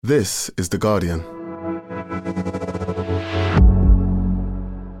This is The Guardian.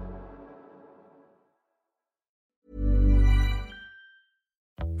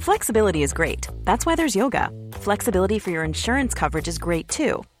 Flexibility is great. That's why there's yoga. Flexibility for your insurance coverage is great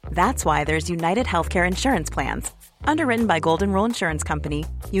too. That's why there's United Healthcare Insurance Plans. Underwritten by Golden Rule Insurance Company,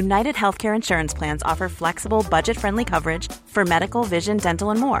 United Healthcare Insurance Plans offer flexible, budget-friendly coverage for medical, vision, dental,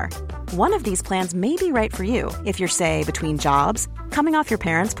 and more. One of these plans may be right for you if you're, say, between jobs, coming off your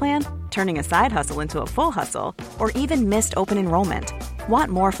parents' plan, turning a side hustle into a full hustle, or even missed open enrollment. Want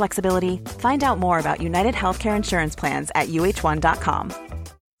more flexibility? Find out more about United Healthcare Insurance Plans at uh1.com.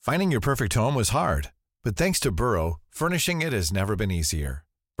 Finding your perfect home was hard, but thanks to Burrow, furnishing it has never been easier.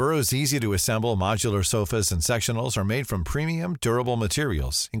 Burrow's easy-to-assemble modular sofas and sectionals are made from premium, durable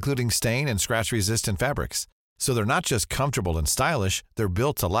materials, including stain and scratch-resistant fabrics. So they're not just comfortable and stylish, they're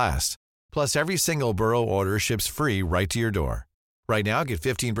built to last. Plus, every single Burrow order ships free right to your door. Right now, get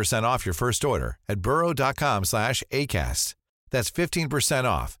 15% off your first order at burrow.com/ACAST. That's 15%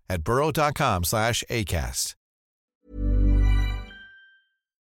 off at burrow.com/ACAST.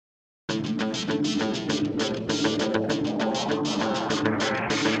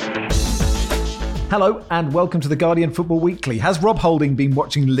 Hello and welcome to the Guardian Football Weekly. Has Rob Holding been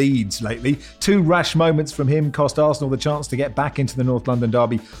watching Leeds lately? Two rash moments from him cost Arsenal the chance to get back into the North London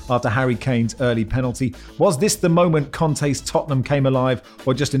derby after Harry Kane's early penalty. Was this the moment Conte's Tottenham came alive,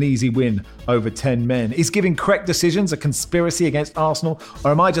 or just an easy win over 10 men? Is giving correct decisions a conspiracy against Arsenal,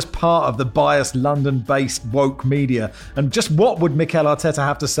 or am I just part of the biased London-based woke media? And just what would Mikel Arteta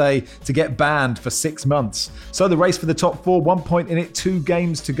have to say to get banned for 6 months? So the race for the top four, 1 point in it, 2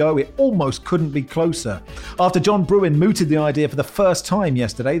 games to go. It almost couldn't be closer. After John Brewin mooted the idea for the first time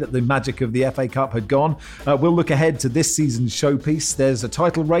yesterday that the magic of the FA Cup had gone, we'll look ahead to this season's showpiece. There's a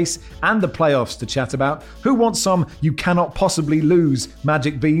title race and the playoffs to chat about. Who wants some "you cannot possibly lose"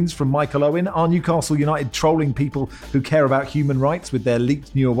 magic beans from Michael Owen? Are Newcastle United trolling people who care about human rights with their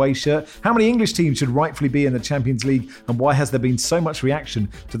leaked new away shirt? How many English teams should rightfully be in the Champions League? And why has there been so much reaction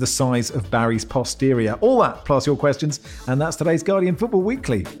to the size of Barry's posterior? All that plus your questions, and that's today's Guardian Football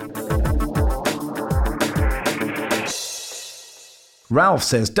Weekly. Ralph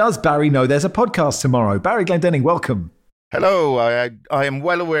says, does Barry know there's a podcast tomorrow? Barry Glendenning, welcome. Hello, I am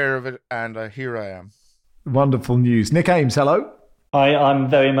well aware of it, and here I am. Wonderful news. Nick Ames, hello. Hi, I'm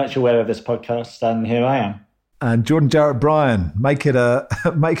very much aware of this podcast, and here I am. And Jordan Jarrett Bryan, make it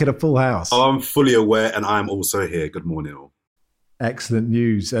a full house. Oh, I'm fully aware, and I'm also here. Good morning, all. Excellent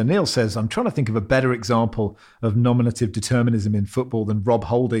news. Neil says, I'm trying to think of a better example of nominative determinism in football than Rob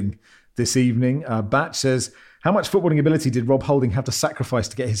Holding this evening. Batch says, how much footballing ability did Rob Holding have to sacrifice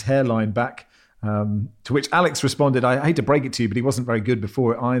to get his hairline back? To which Alex responded, I hate to break it to you, but he wasn't very good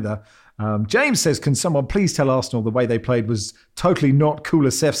before it either. James says, can someone please tell Arsenal the way they played was totally not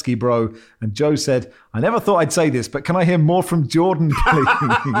Kulusevski, bro? And Joe said, I never thought I'd say this, but can I hear more from Jordan,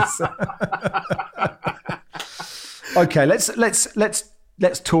 please? Okay, let's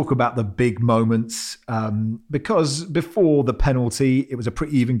talk about the big moments, because before the penalty, it was a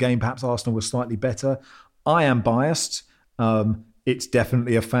pretty even game. Perhaps Arsenal was slightly better. I am biased. It's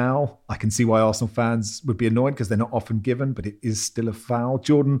definitely a foul. I can see why Arsenal fans would be annoyed because they're not often given, but it is still a foul.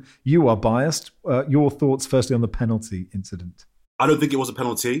 Jordan, you are biased. Your thoughts firstly on the penalty incident. I don't think it was a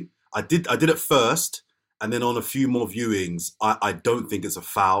penalty. I did it first, and then on a few more viewings, I don't think it's a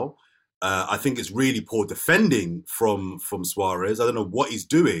foul. I think it's really poor defending from Suarez. I don't know what he's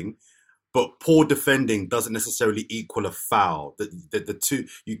doing, but poor defending doesn't necessarily equal a foul. The two,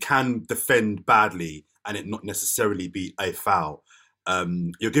 you can defend badly and it not necessarily be a foul.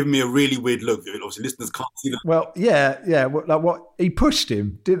 You're giving me a really weird look. Obviously, listeners can't see that. Well, yeah. Like what he pushed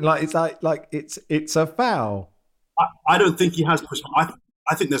him, didn't like? It's a foul. I don't think he has pushed him.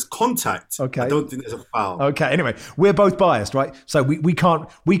 I think there's contact. Okay. I don't think there's a foul. Okay. Anyway, we're both biased, right? So we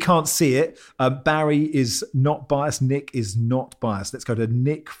can't see it. Barry is not biased. Nick is not biased. Let's go to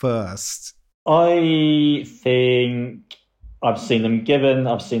Nick first. I think I've seen them given,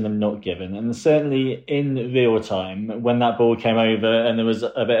 I've seen them not given. And certainly in real time, when that ball came over and there was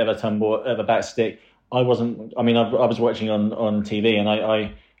a bit of a tumble of a back stick, I was watching on TV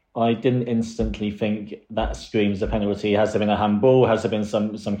and I didn't instantly think that screams a penalty. Has there been a handball? Has there been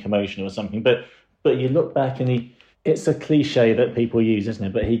some commotion or something? But you look back and it's a cliche that people use, isn't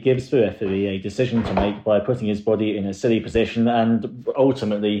it? But he gives the referee a decision to make by putting his body in a silly position and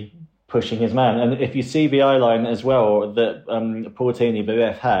ultimately pushing his man. And if you see the eye line as well that Portini, the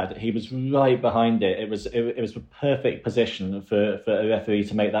ref, had, he was right behind it. It was a perfect position for a referee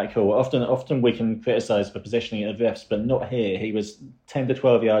to make that call. Often we can criticise the positioning of refs, but not here. He was 10 to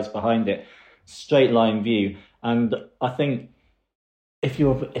 12 yards behind it, straight line view. And I think if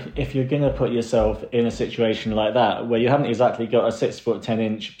you're going to put yourself in a situation like that, where you haven't exactly got a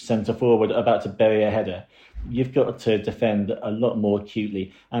 6'10" centre forward about to bury a header, you've got to defend a lot more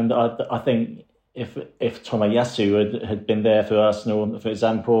acutely. And I think if Tomiyasu had been there for Arsenal, for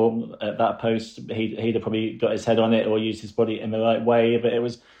example, at that post, he'd have probably got his head on it or used his body in the right way. But it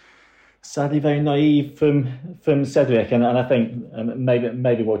was sadly very naive from Cedric, and I think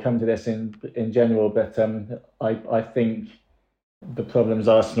maybe we'll come to this in general. But I think the problems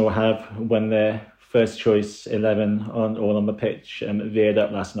Arsenal have when their first choice 11 on the pitch veered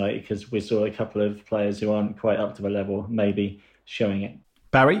up last night, because we saw a couple of players who aren't quite up to the level maybe showing it.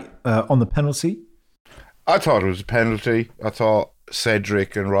 Barry, on the penalty? I thought it was a penalty. I thought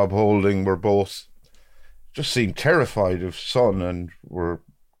Cedric and Rob Holding were both just seemed terrified of Son and were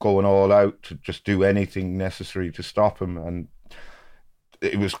going all out to just do anything necessary to stop him. And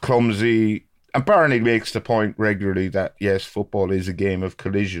it was clumsy. And Barney makes the point regularly that, yes, football is a game of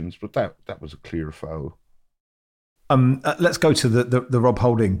collisions, but that was a clear foul. Let's go to the Rob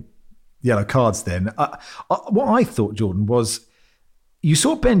Holding yellow cards then. What I thought, Jordan, was you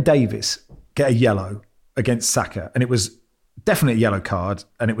saw Ben Davies get a yellow against Saka, and it was definitely a yellow card,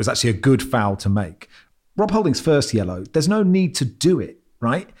 and it was actually a good foul to make. Rob Holding's first yellow, there's no need to do it,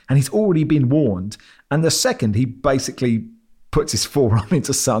 right? And he's already been warned. And the second, he basically puts his forearm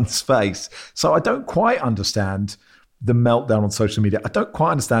into Son's face. So I don't quite understand the meltdown on social media. I don't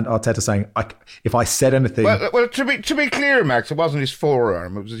quite understand Arteta saying, if I said anything... Well, to be clear, Max, it wasn't his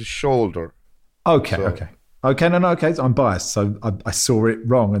forearm, it was his shoulder. Okay. Okay, I'm biased, so I saw it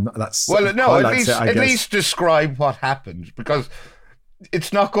wrong, and that's... Well, no, at least describe what happened, because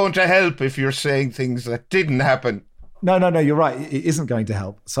it's not going to help if you're saying things that didn't happen. No, you're right. It isn't going to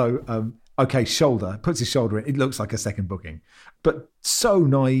help. So... Okay, shoulder, puts his shoulder in. It looks like a second booking. But so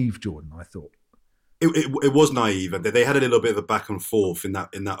naive, Jordan, I thought. It was naive. They had a little bit of a back and forth in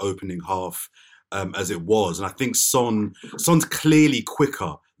that opening half, as it was. And I think Son's clearly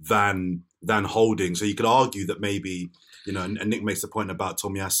quicker than Holding. So you could argue that maybe, and Nick makes the point about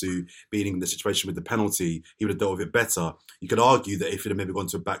Tomiyasu being in the situation with the penalty, he would have dealt with it better. You could argue that if he'd have maybe gone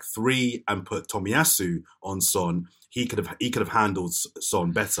to a back three and put Tomiyasu on Son, he could have handled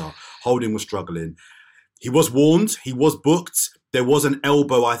Son better. Holding was struggling. He was warned. He was booked. There was an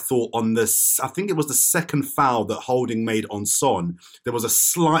elbow, I thought, I think it was the second foul that Holding made on Son. There was a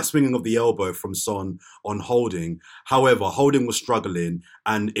slight swinging of the elbow from Son on Holding. However, Holding was struggling,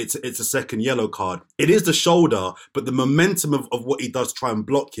 and it's a second yellow card. It is the shoulder, but the momentum of what he does to try and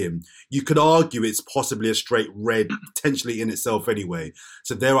block him, you could argue it's possibly a straight red, potentially in itself anyway.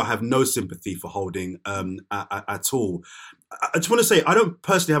 So there I have no sympathy for Holding at all. I just want to say, I don't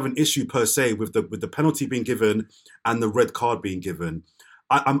personally have an issue per se with the penalty being given and the red card being given.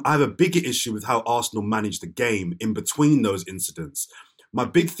 I have a bigger issue with how Arsenal managed the game in between those incidents. My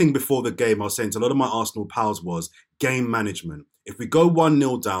big thing before the game, I was saying to a lot of my Arsenal pals, was game management. If we go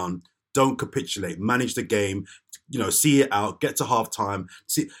 1-0 down, don't capitulate. Manage the game, see it out, get to half-time.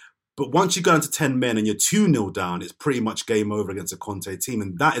 But once you go down to 10 men and you're 2-0 down, it's pretty much game over against a Conte team.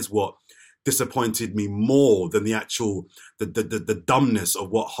 And that is what disappointed me more than the actual the dumbness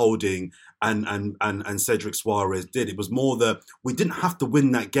of what Holding and Cedric Suarez did. It was more that we didn't have to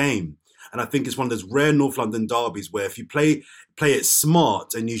win that game. And I think it's one of those rare North London derbies where if you play it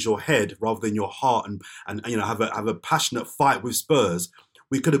smart and use your head rather than your heart and have a passionate fight with Spurs,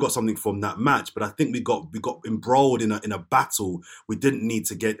 we could have got something from that match. But I think we got embroiled in a battle we didn't need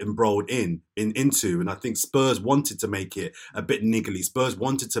to get embroiled into. And I think Spurs wanted to make it a bit niggly. Spurs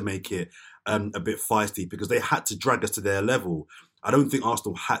wanted to make it a bit feisty because they had to drag us to their level. I don't think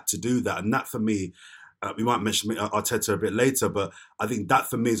Arsenal had to do that. And that for me, we might mention Arteta a bit later, but I think that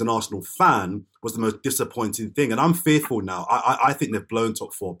for me as an Arsenal fan was the most disappointing thing. And I'm fearful now. I think they've blown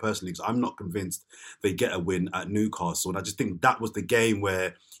top four personally because I'm not convinced they get a win at Newcastle. And I just think that was the game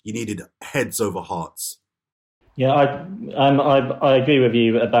where you needed heads over hearts. Yeah, I agree with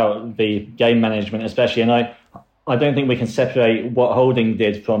you about the game management especially. And I don't think we can separate what Holding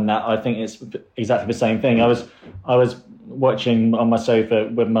did from that. I think it's exactly the same thing. I was watching on my sofa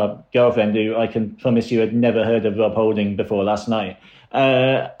with my girlfriend, who I can promise you had never heard of Rob Holding before last night.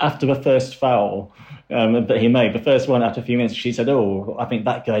 After the first foul that he made, the first one, after a few minutes, she said, "Oh, I think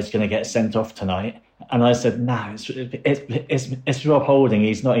that guy's going to get sent off tonight." And I said, "No, it's Rob Holding.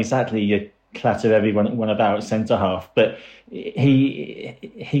 He's not exactly your clatter everyone about centre half, but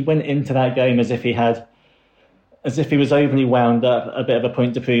he went into that game as if he was overly wound up, a bit of a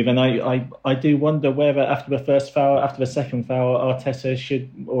point to prove." And I do wonder whether after the first foul, after the second foul, Arteta should,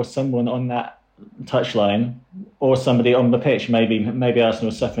 or someone on that touchline, or somebody on the pitch, maybe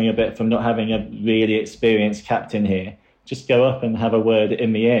Arsenal suffering a bit from not having a really experienced captain here, just go up and have a word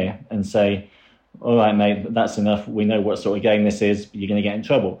in the ear and say, all right, mate, that's enough. We know what sort of game this is. You're going to get in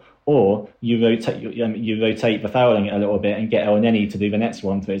trouble. Or you rotate the fouling a little bit and get El Neni to do the next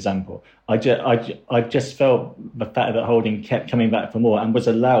one, for example. I just felt the fact that Holding kept coming back for more and was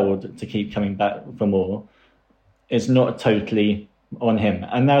allowed to keep coming back for more is not totally on him.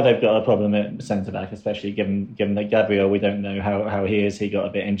 And now they've got a problem at centre-back, especially given that Gabriel, we don't know how he is. He got a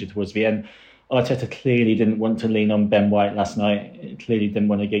bit injured towards the end. Arteta clearly didn't want to lean on Ben White last night. Clearly didn't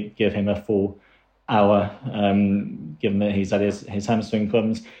want to give him a full hour, given that he's had his hamstring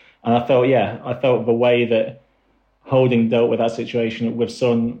problems. And I felt the way that Holding dealt with that situation with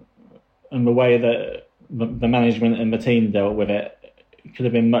Son and the way that the management and the team dealt with it could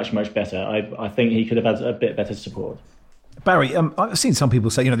have been much, much better. I think he could have had a bit better support. Barry, I've seen some people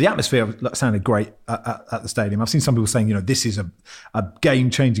say, the atmosphere sounded great at the stadium. I've seen some people saying, this is a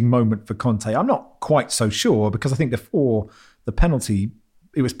game-changing moment for Conte. I'm not quite so sure, because I think before the penalty,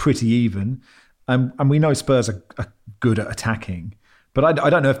 it was pretty even. And we know Spurs are good at attacking. But I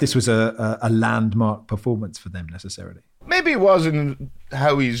don't know if this was a landmark performance for them necessarily. Maybe it wasn't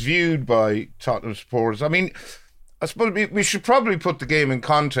how he's viewed by Tottenham supporters. I mean, I suppose we should probably put the game in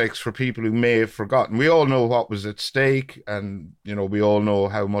context for people who may have forgotten. We all know what was at stake, and we all know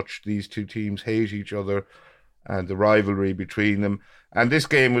how much these two teams hate each other and the rivalry between them. And this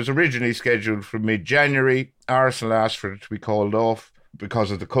game was originally scheduled for mid-January. Arsenal asked for it to be called off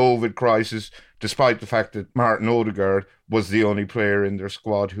because of the COVID crisis, despite the fact that Martin Odegaard was the only player in their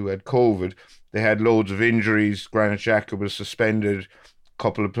squad who had COVID. They had loads of injuries. Granit Xhaka was suspended,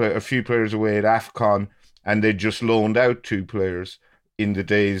 a few players away at AFCON, and they just loaned out 2 players in the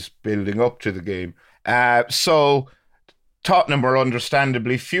days building up to the game. So Tottenham were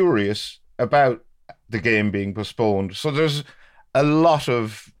understandably furious about the game being postponed. So there's a lot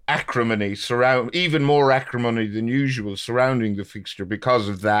of acrimony, even more acrimony than usual, surrounding the fixture because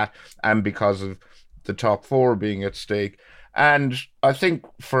of that and because of the top 4 being at stake. And I think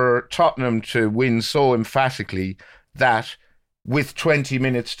for Tottenham to win so emphatically that with 20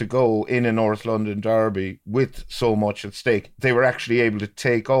 minutes to go in a North London derby with so much at stake, they were actually able to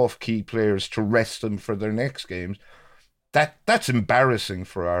take off key players to rest them for their next games. That's embarrassing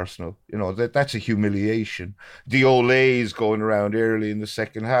for Arsenal. That's a humiliation. The Olays going around early in the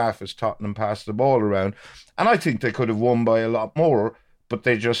second half as Tottenham passed the ball around. And I think they could have won by a lot more, but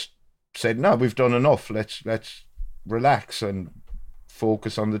they just said, no, we've done enough. Let's relax and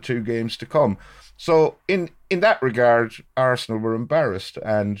focus on the 2 games to come. So in that regard, Arsenal were embarrassed,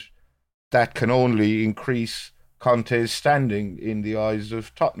 and that can only increase Conte's standing in the eyes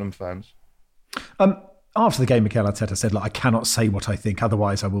of Tottenham fans. After the game, Mikel Arteta said, I cannot say what I think,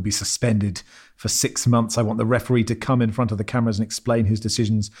 otherwise I will be suspended for 6 months. I want the referee to come in front of the cameras and explain his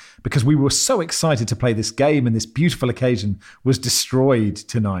decisions, because we were so excited to play this game and this beautiful occasion was destroyed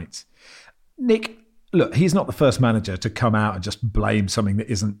tonight. Nick, look, he's not the first manager to come out and just blame something that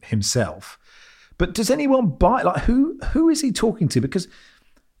isn't himself. But does anyone buy, who is he talking to? Because,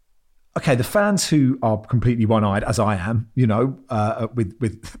 okay, the fans who are completely one-eyed, as I am,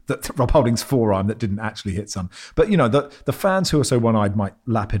 with Rob Holding's forearm that didn't actually hit some. But, the fans who are so one-eyed might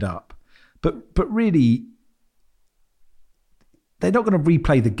lap it up. But really, they're not going to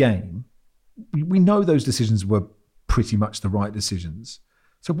replay the game. We know those decisions were pretty much the right decisions.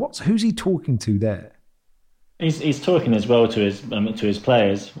 So who's he talking to there? He's talking as well to his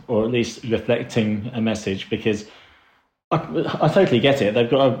players, or at least reflecting a message, because I totally get it. They've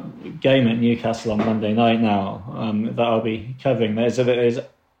got a game at Newcastle on Monday night now that I'll be covering. That is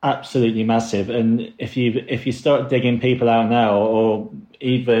absolutely massive, and if you start digging people out now, or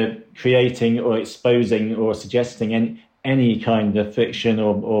either creating or exposing or suggesting any kind of friction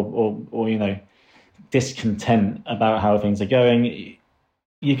or discontent about how things are going,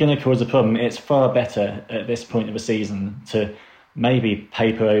 you're going to cause a problem. It's far better at this point of the season to maybe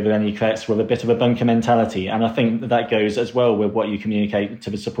paper over any cracks with a bit of a bunker mentality. And I think that goes as well with what you communicate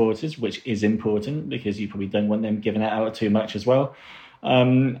to the supporters, which is important, because you probably don't want them giving it out too much as well.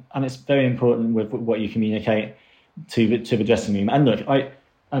 And it's very important with what you communicate to the dressing room. And look,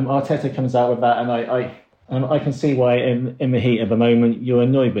 Arteta comes out with that, and I can see why in the heat of the moment you're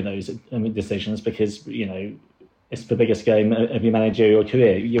annoyed with those decisions, because it's the biggest game of your managerial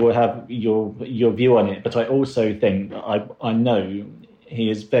career. You will have your view on it, but I also think I know he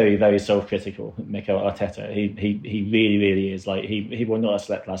is very, very self-critical. Mikel Arteta, he really, really is. He will not have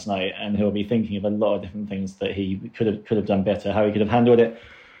slept last night, and he'll be thinking of a lot of different things that he could have done better, how he could have handled it,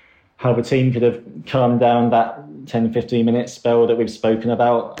 how the team could have calmed down that 10-15 minute spell that we've spoken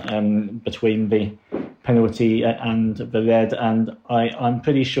about between the penalty and the red, and I'm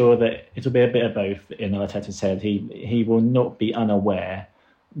pretty sure that it'll be a bit of both in Arteta's head. He will not be unaware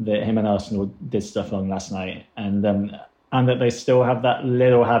that him and Arsenal did stuff wrong last night, and that they still have that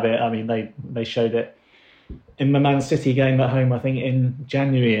little habit. I mean, they showed it in the Man City game at home, I think in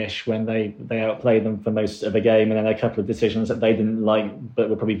January-ish, when they outplayed them for most of the game, and then a couple of decisions that they didn't like but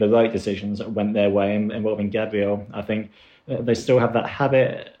were probably the right decisions that went their way, involving Gabriel. I think they still have that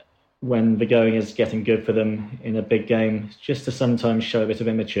habit when the going is getting good for them in a big game, just to sometimes show a bit of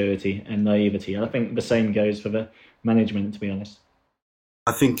immaturity and naivety. I think the same goes for the management, to be honest.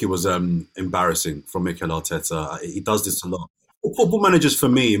 I think it was embarrassing from Mikel Arteta. He does this a lot. Football managers, for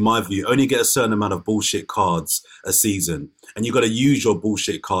me, in my view, only get a certain amount of bullshit cards a season, and you've got to use your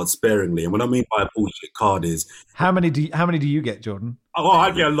bullshit cards sparingly. And what I mean by a bullshit card is how many do you get, Jordan? Oh, I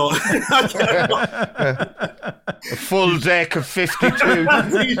get a lot. A full deck of 52,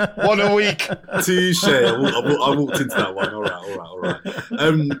 one a week. Touche. I walked into that one. All right.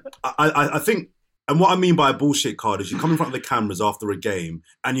 I think. And what I mean by a bullshit card is you come in front of the cameras after a game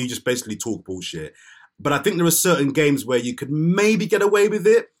and you just basically talk bullshit. But I think there are certain games where you could maybe get away with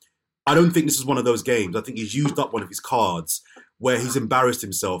it. I don't think this is one of those games. I think he's used up one of his cards where he's embarrassed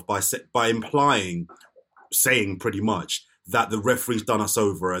himself by saying pretty much that the referee's done us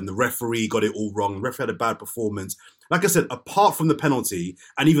over and the referee got it all wrong. The referee had a bad performance. Like I said, apart from the penalty,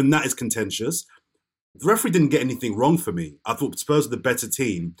 and even that is contentious, the referee didn't get anything wrong for me. I thought Spurs were the better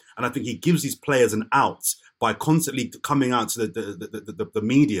team, and I think he gives these players an out by constantly coming out to the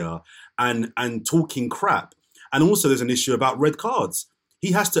media and talking crap. And also there's an issue about red cards.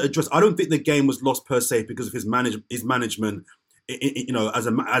 He has to address. I don't think the game was lost per se because of his management, as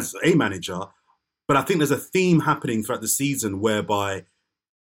a manager. But I think there's a theme happening throughout the season whereby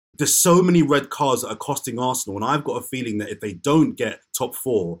there's so many red cards that are costing Arsenal. And I've got a feeling that if they don't get top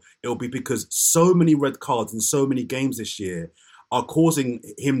four, it'll be because so many red cards in so many games this year are causing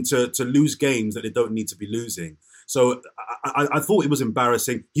him to lose games that they don't need to be losing. So I thought it was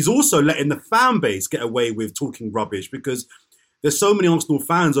embarrassing. He's also letting the fan base get away with talking rubbish because there's so many Arsenal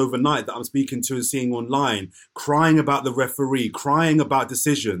fans overnight that I'm speaking to and seeing online crying about the referee, crying about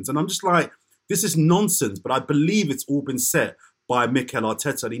decisions. And I'm just like, this is nonsense. But I believe it's all been set by Mikel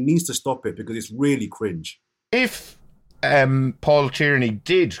Arteta, and he needs to stop it because it's really cringe. If Paul Tierney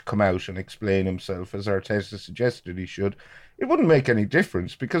did come out and explain himself, as Arteta suggested he should, it wouldn't make any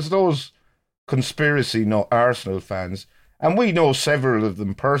difference because those conspiracy Arsenal fans, and we know several of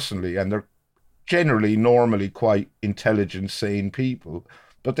them personally, and they're generally normally quite intelligent, sane people,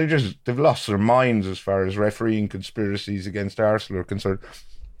 but they've lost their minds as far as refereeing conspiracies against Arsenal are concerned.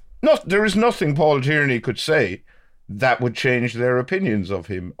 There is nothing Paul Tierney could say that would change their opinions of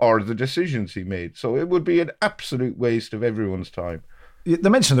him or the decisions he made. So it would be an absolute waste of everyone's time. The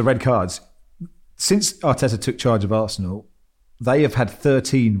mention of the red cards, since Arteta took charge of Arsenal, they have had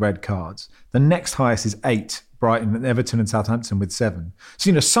 13 red cards. The next highest is 8, Brighton, Everton and Southampton with 7.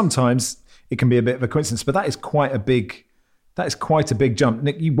 So, sometimes it can be a bit of a coincidence, but that is quite a big jump.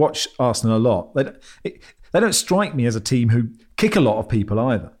 Nick, you watch Arsenal a lot. They don't strike me as a team who kick a lot of people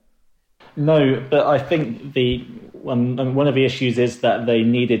either. No, but I think one of the issues is that they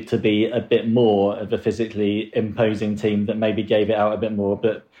needed to be a bit more of a physically imposing team that maybe gave it out a bit more,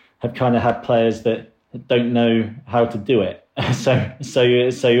 but have kind of had players that don't know how to do it. So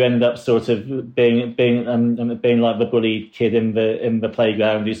you end up sort of being like the bully kid in the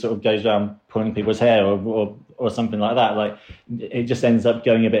playground who sort of goes around pulling people's hair or something like that. Like it just ends up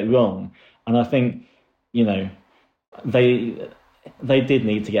going a bit wrong. And I think they did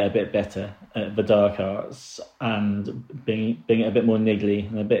need to get a bit better at the dark arts and being a bit more niggly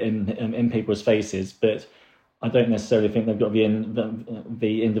and a bit in people's faces. But I don't necessarily think they've got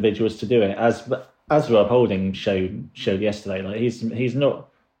the individuals to do it. As Rob Holding showed yesterday, like he's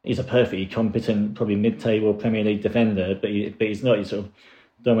a perfectly competent, probably mid-table Premier League defender, but he's not your sort of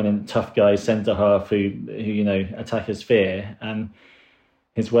dominant tough guy centre half who attackers fear. And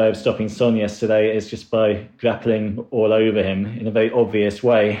his way of stopping Son yesterday is just by grappling all over him in a very obvious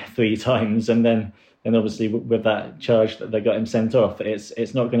way 3 times, and then obviously with that charge that they got him sent off,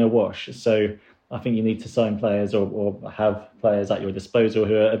 it's not going to wash. So I think you need to sign players or have players at your disposal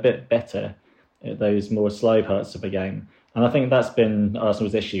who are a bit better at those more sly parts of the game. And I think that's been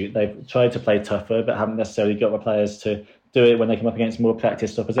Arsenal's issue. They've tried to play tougher, but haven't necessarily got the players to do it when they come up against more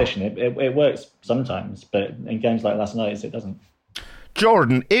practiced opposition. It works sometimes, but in games like last night's, it doesn't.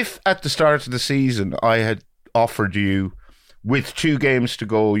 Jordan, if at the start of the season I had offered you, with 2 games to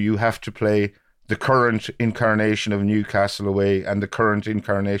go, you have to play the current incarnation of Newcastle away and the current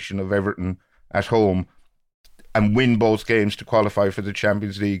incarnation of Everton at home, and win both games to qualify for the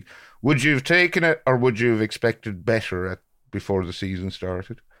Champions League. Would you have taken it, or would you have expected better before the season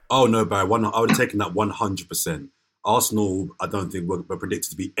started? Oh no, Barry, I would have taken that 100%. Arsenal, I don't think were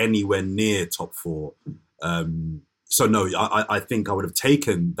predicted to be anywhere near top four. So no, I think I would have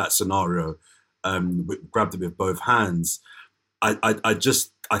taken that scenario, grabbed it with both hands.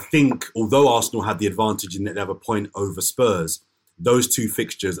 I think although Arsenal had the advantage in that they have a point over Spurs, those two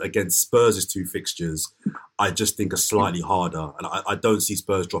fixtures against Spurs' two fixtures, I just think are slightly harder. And I don't see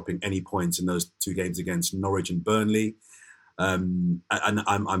Spurs dropping any points in those two games against Norwich and Burnley. And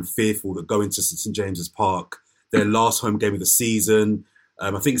I'm fearful that going to St James's Park, their last home game of the season, I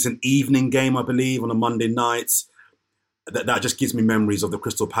think it's an evening game, I believe, on a Monday night. That just gives me memories of the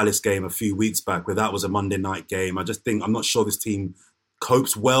Crystal Palace game a few weeks back, where that was a Monday night game. I just think, I'm not sure this team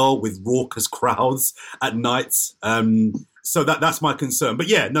copes well with raucous crowds at night. So that's my concern. But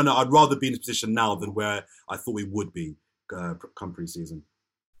yeah, no, I'd rather be in this position now than where I thought we would be come pre-season.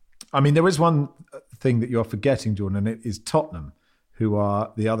 I mean, there is one thing that you're forgetting, Jordan, and it is Tottenham, who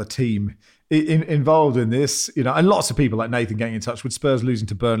are the other team involved in this. You know, and lots of people like Nathan getting in touch. Would Spurs losing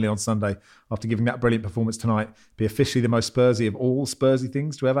to Burnley on Sunday after giving that brilliant performance tonight be officially the most Spursy of all Spursy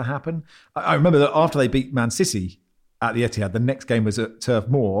things to ever happen? I remember that after they beat Man City at the Etihad, the next game was at Turf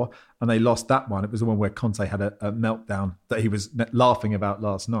Moor, and they lost that one. It was the one where Conte had a meltdown that he was laughing about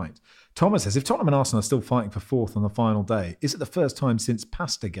last night. Thomas says, if Tottenham and Arsenal are still fighting for fourth on the final day, is it the first time since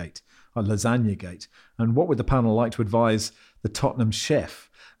Pastagate or Lasagnagate? And what would the panel like to advise the Tottenham chef?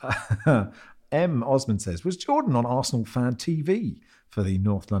 M. Osmond says, was Jordan on Arsenal Fan TV for the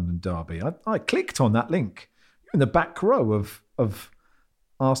North London derby? I clicked on that link. You're in the back row of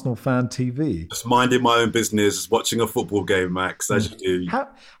Arsenal Fan TV. Just minding my own business, watching a football game, Max, as you do.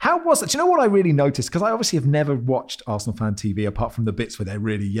 How was it? Do you know what I really noticed? Because I obviously have never watched Arsenal Fan TV apart from the bits where they're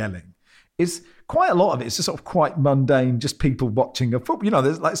really yelling. Is quite a lot of it. It's just sort of quite mundane, just people watching a football. You know,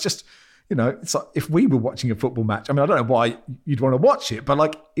 it's just, you know, it's like if we were watching a football match. I mean, I don't know why you'd want to watch it, but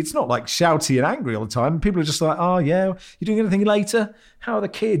like, it's not like shouty and angry all the time. People are just like, oh yeah, you doing anything later? How are the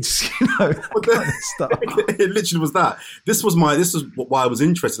kids? You know, that kind of stuff. It literally was that. This is why I was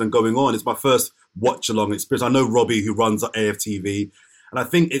interested in going on. It's my first watch along experience. I know Robbie, who runs AFTV, and I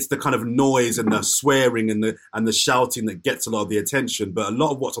think it's the kind of noise and the swearing and the shouting that gets a lot of the attention. But a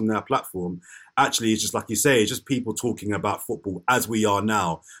lot of what's on their platform actually is just, like you say, it's just people talking about football as we are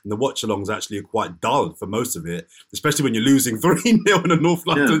now. And the watch-alongs actually are quite dull for most of it, especially when you're losing 3-0 in a North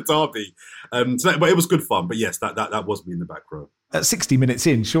London derby. But it was good fun. But yes, that was me in the back row. At 60 minutes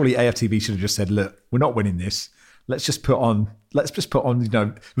in, surely AFTV should have just said, look, we're not winning this. Let's just put on, you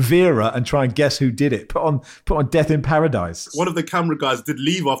know, Vera and try and guess who did it. Put on Death in Paradise. One of the camera guys did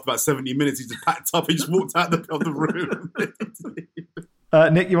leave after about 70 minutes. He just packed up. He just walked out of the room.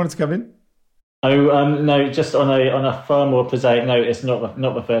 Nick, you wanted to come in? No, just on a far more prosaic note, it's not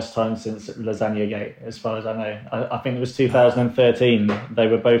the first time since Lasagna Gate, as far as I know. I think it was 2013. They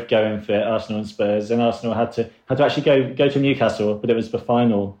were both going for Arsenal and Spurs, and Arsenal had to actually go to Newcastle, but it was the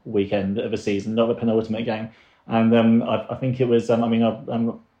final weekend of the season, not the penultimate game. And I think it was.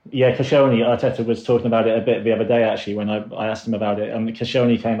 Koscielny, Arteta was talking about it a bit the other day actually when I asked him about it.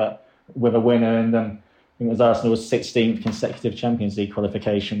 Koscielny came up with a winner, and I think it was Arsenal's 16th consecutive Champions League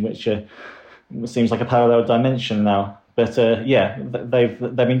qualification, which. Seems like a parallel dimension now, but they've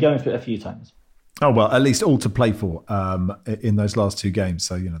been going for it a few times. Oh well, at least all to play for in those last two games.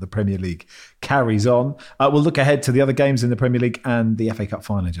 So you know the Premier League carries on. We'll look ahead to the other games in the Premier League and the FA Cup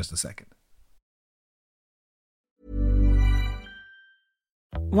final in just a second.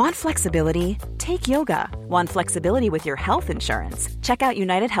 Want flexibility? Take yoga. Want flexibility with your health insurance? Check out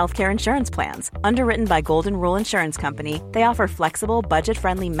United Healthcare Insurance Plans. Underwritten by Golden Rule Insurance Company, they offer flexible,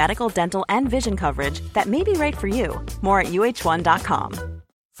 budget-friendly medical, dental, and vision coverage that may be right for you. More at uh1.com.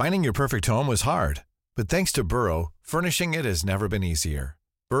 Finding your perfect home was hard, but thanks to Burrow, furnishing it has never been easier.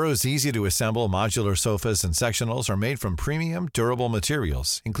 Burrow's easy-to-assemble modular sofas and sectionals are made from premium, durable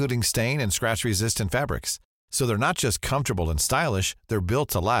materials, including stain and scratch-resistant fabrics. So they're not just comfortable and stylish, they're built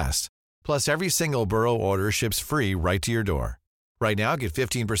to last. Plus, every single Burrow order ships free right to your door. Right now, get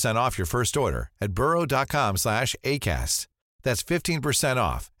 15% off your first order at burrow.com/ACAST. That's 15%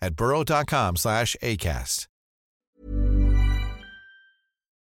 off at burrow.com/ACAST.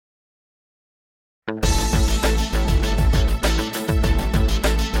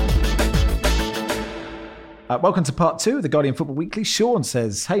 Welcome to part 2 of the Guardian Football Weekly. Sean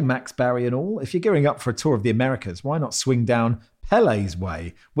says, hey, Max, Barry and all, if you're gearing up for a tour of the Americas, why not swing down Pele's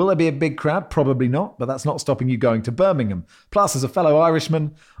way. Will there be a big crowd? Probably not, but that's not stopping you going to Birmingham. Plus, as a fellow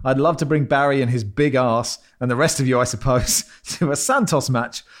Irishman, I'd love to bring Barry and his big arse, and the rest of you, I suppose, to a Santos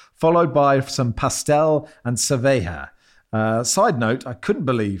match, followed by some pastel and cerveja. Side note, I couldn't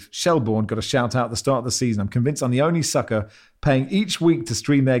believe Shelbourne got a shout out at the start of the season. I'm convinced I'm the only sucker paying each week to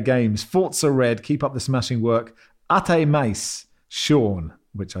stream their games. Forza Red, keep up the smashing work. Ate mais, Sean,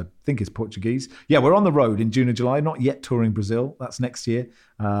 which I think is Portuguese. Yeah, we're on the road in June and July, not yet touring Brazil. That's next year.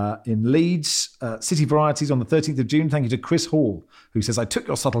 In Leeds, City Varieties on the 13th of June. Thank you to Chris Hall, who says, I took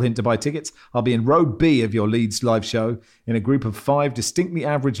your subtle hint to buy tickets. I'll be in row B of your Leeds live show in a group of 5 distinctly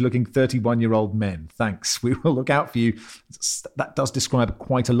average-looking 31-year-old men. Thanks. We will look out for you. That does describe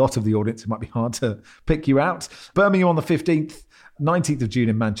quite a lot of the audience. It might be hard to pick you out. Birmingham on the 15th, 19th of June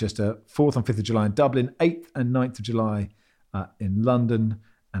in Manchester, 4th and 5th of July in Dublin, 8th and 9th of July in London,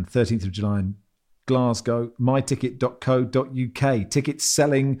 and 13th of July in Glasgow. myticket.co.uk. Tickets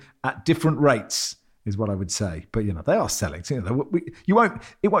selling at different rates is what I would say, but they are selling. So, you won't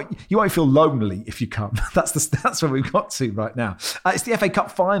feel lonely if you come. That's where we've got to right now. It's the FA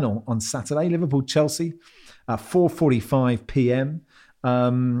Cup final on Saturday. Liverpool-Chelsea, 4:45 p.m.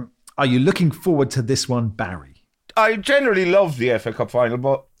 Are you looking forward to this one, Barry? I generally love the FA Cup final,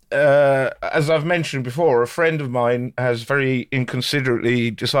 but as I've mentioned before, a friend of mine has very inconsiderately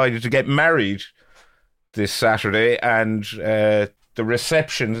decided to get married this Saturday, and the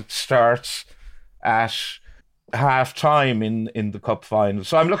reception starts at half time in the cup final.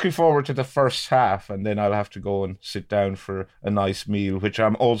 So I'm looking forward to the first half, and then I'll have to go and sit down for a nice meal, which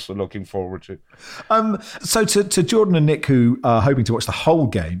I'm also looking forward to. So to Jordan and Nick, who are hoping to watch the whole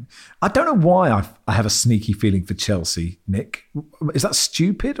game, I don't know why I have a sneaky feeling for Chelsea, Nick. Is that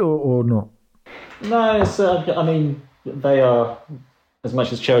stupid or not? No, it's, they are, as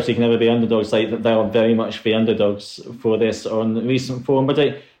much as Chelsea can never be underdogs, they are very much the underdogs for this on recent form.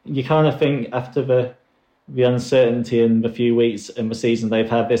 But you kind of think after the uncertainty in the few weeks in the season they've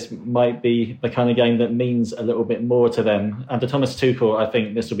had, this might be the kind of game that means a little bit more to them. And to Thomas Tuchel, I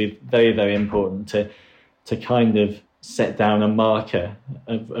think this will be very, very important to kind of set down a marker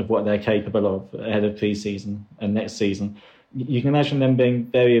of what they're capable of ahead of pre-season and next season. You can imagine them being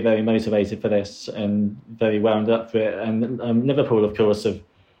very, very motivated for this and very wound up for it. And Liverpool, of course, have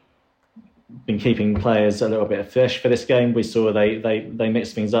been keeping players a little bit fresh for this game. We saw they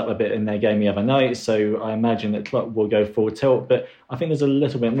mixed things up a bit in their game the other night, so I imagine that Klopp will go full tilt. But I think there's a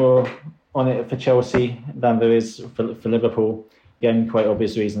little bit more on it for Chelsea than there is for Liverpool. Again, quite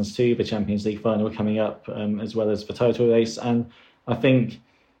obvious reasons too. The Champions League final coming up, as well as the title race. And I think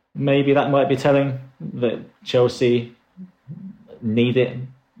maybe that might be telling that Chelsea need it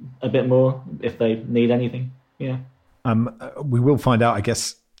a bit more if they need anything. Yeah. We will find out, I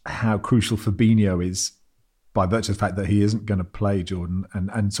guess, how crucial Fabinho is by virtue of the fact that he isn't going to play, Jordan,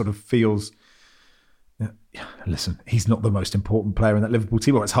 and sort of feels, listen, he's not the most important player in that Liverpool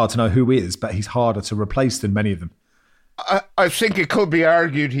team, or it's hard to know who is, but he's harder to replace than many of them. I think it could be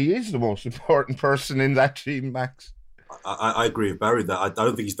argued he is the most important person in that team, Max. I agree with Barry that I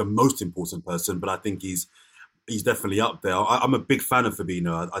don't think he's the most important person, but I think he's definitely up there. I'm a big fan of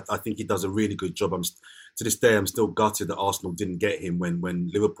Fabinho. I think he does a really good job. To this day, I'm still gutted that Arsenal didn't get him when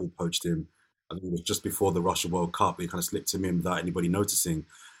Liverpool poached him. I think it was just before the Russia World Cup. He kind of slipped him in without anybody noticing.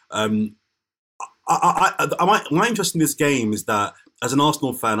 My interest in this game is that as an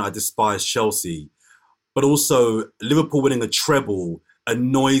Arsenal fan, I despise Chelsea, but also Liverpool winning a treble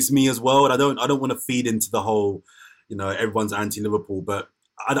annoys me as well. And I don't want to feed into the whole, everyone's anti-Liverpool, but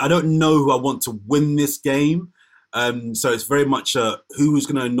I don't know who I want to win this game. So it's very much who is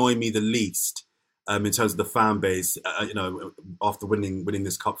going to annoy me the least. In terms of the fan base, after winning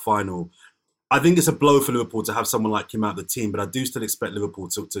this cup final. I think it's a blow for Liverpool to have someone like him out of the team, but I do still expect Liverpool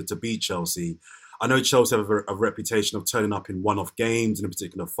to beat Chelsea. I know Chelsea have a reputation of turning up in one-off games, and in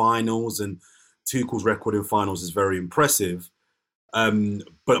particular finals, and Tuchel's record in finals is very impressive.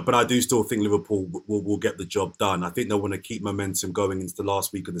 But I do still think Liverpool will get the job done. I think they'll want to keep momentum going into the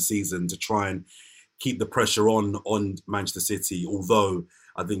last week of the season to try and keep the pressure on Manchester City, although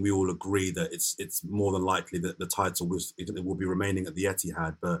I think we all agree that it's more than likely that the title will be remaining at the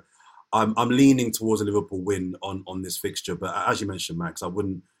Etihad. But I'm leaning towards a Liverpool win on this fixture. But as you mentioned, Max, I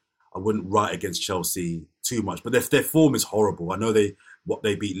wouldn't write against Chelsea too much. But their form is horrible. I know they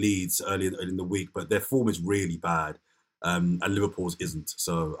beat Leeds early in the week, but their form is really bad, and Liverpool's isn't.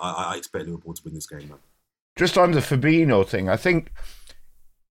 So I expect Liverpool to win this game. Just on the Fabinho thing, I think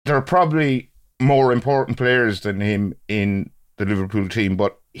there are probably more important players than him in the Liverpool team,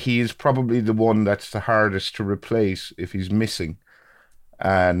 but he is probably the one that's the hardest to replace if he's missing.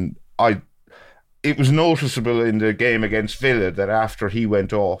 And it was noticeable in the game against Villa that after he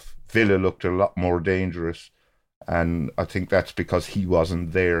went off, Villa looked a lot more dangerous. And I think that's because he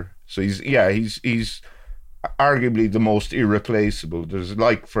wasn't there. So he's arguably the most irreplaceable. There's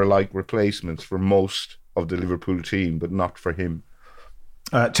like for like replacements for most of the Liverpool team, but not for him.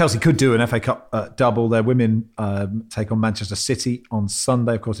 Chelsea could do an FA Cup double. Their women take on Manchester City on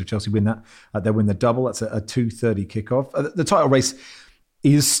Sunday. Of course, if Chelsea win that, they'll win the double. That's a 2:30 kickoff. The title race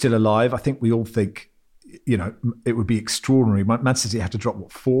is still alive. I think we all think, it would be extraordinary. Manchester City have to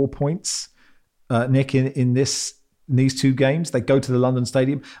drop, 4 points, Nick, in these two games. They go to the London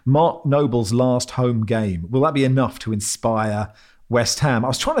Stadium. Mark Noble's last home game. Will that be enough to inspire West Ham? I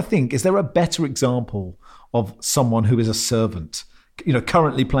was trying to think, is there a better example of someone who is a servant,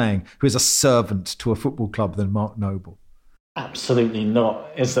 currently playing, who is a servant to a football club than Mark Noble? Absolutely not,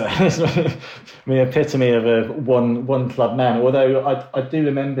 is there? The epitome of a one club man. Although I do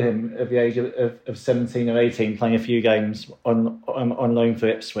remember him at the age of 17 or 18 playing a few games on loan for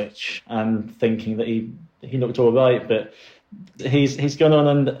Ipswich and thinking that he looked all right, but he's gone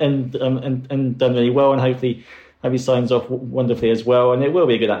on and done really well, and hopefully signs off wonderfully as well. And it will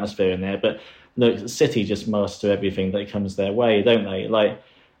be a good atmosphere in there. But look, City just master everything that comes their way, don't they? Like,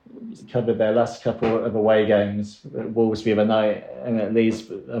 covered their last couple of away games at Wolves the other night and at Leeds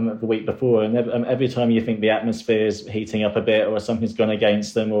the week before, and every time you think the atmosphere is heating up a bit or something's gone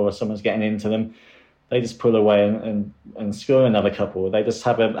against them or someone's getting into them, they just pull away and score another couple. They just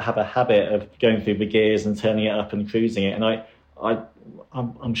have a habit of going through the gears and turning it up and cruising it. And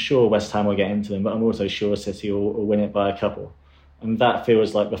I'm sure West Ham will get into them, but I'm also sure City will win it by a couple. And that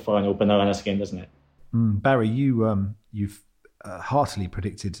feels like the final banana skin, doesn't it? Barry, you've heartily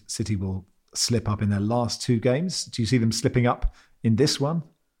predicted City will slip up in their last two games. Do you see them slipping up in this one?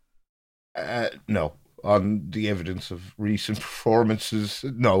 No. On the evidence of recent performances,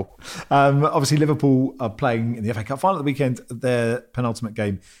 no. Obviously, Liverpool are playing in the FA Cup final at the weekend. Their penultimate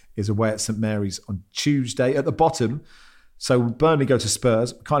game is away at St Mary's on Tuesday. At the bottom, so Burnley go to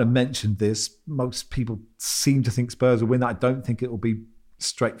Spurs. Kind of mentioned this. Most people seem to think Spurs will win that. I don't think it will be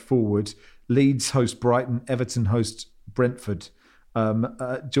straightforward. Leeds host Brighton. Everton host Brentford.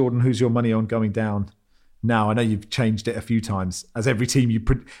 Jordan, who's your money on going down? Now, I know you've changed it a few times. As every team you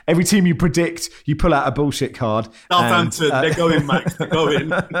predict, you pull out a bullshit card. Southampton, they're going, Max. They're going.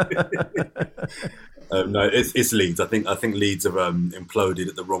 No, it's Leeds. I think Leeds have imploded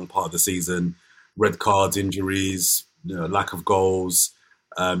at the wrong part of the season. Red cards, injuries, lack of goals,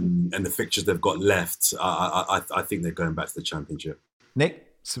 and the fixtures they've got left. I think they're going back to the Championship.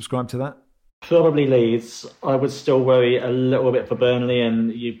 Nick, subscribe to that. Probably Leeds. I would still worry a little bit for Burnley,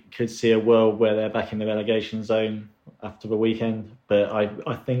 and you could see a world where they're back in the relegation zone after the weekend. But I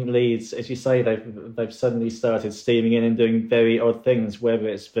think Leeds, as you say, they've suddenly started steaming in and doing very odd things, whether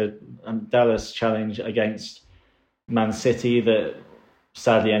it's the Dallas challenge against Man City that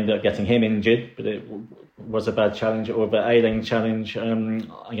sadly ended up getting him injured, but it was a bad challenge, or the Ayling challenge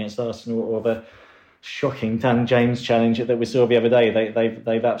against Arsenal, or the shocking Dan James challenge that we saw the other day.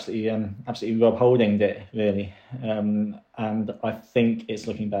 They've absolutely Rob Holding'd it, really, and I think it's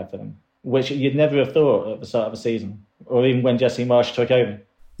looking bad for them, which you'd never have thought at the start of the season, or even when Jesse Marsch took over.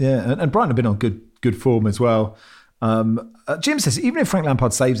 Yeah, and Brighton have been on good form as well. Jim says, even if Frank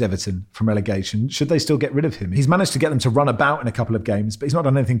Lampard saves Everton from relegation, should they still get rid of him? He's managed to get them to run about in a couple of games, but he's not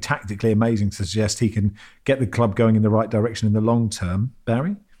done anything tactically amazing to suggest he can get the club going in the right direction in the long term.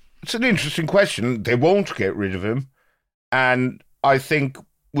 Barry? It's an interesting question. They won't get rid of him. And I think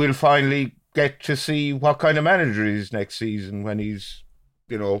we'll finally get to see what kind of manager he is next season when he's,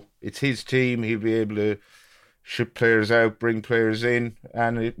 it's his team. He'll be able to ship players out, bring players in,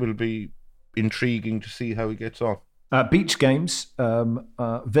 and it will be intriguing to see how he gets on. Beach games,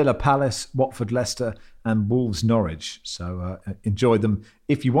 Villa Palace, Watford Leicester, and Wolves Norwich. So enjoy them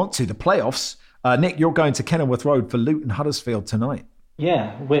if you want to. The playoffs. Nick, you're going to Kenilworth Road for Luton Huddersfield tonight.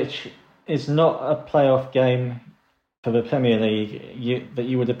 Yeah, which is not a playoff game for the Premier League that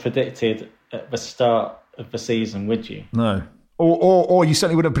you would have predicted at the start of the season, would you? No. Or you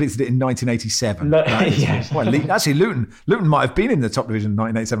certainly would have predicted it in 1987. No, yes. Well, actually, Luton might have been in the top division in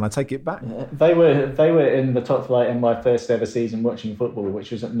 1987. I take it back. They were in the top flight in my first ever season watching football,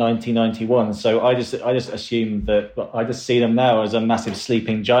 which was at 1991. So I just assumed that I just see them now as a massive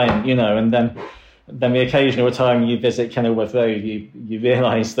sleeping giant, and then the occasional time you visit Kenilworth Road, you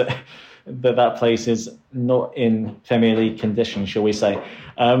realise that place is not in Premier League condition, shall we say?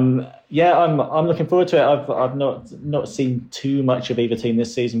 I'm looking forward to it. I've not seen too much of either team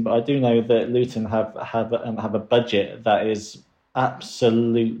this season, but I do know that Luton have a budget that is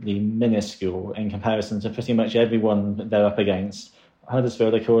absolutely minuscule in comparison to pretty much everyone they're up against.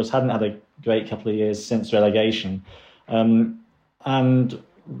 Huddersfield, of course, hadn't had a great couple of years since relegation. And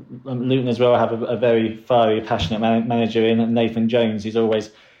Luton as well have a very fiery, passionate manager in Nathan Jones. He's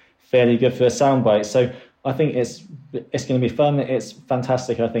always fairly good for a soundbite. So I think it's going to be fun. It's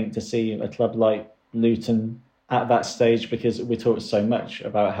fantastic, I think, to see a club like Luton at that stage, because we talk so much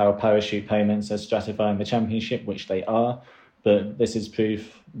about how parachute payments are stratifying the Championship, which they are. But this is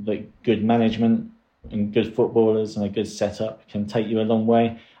proof that good management and good footballers and a good setup can take you a long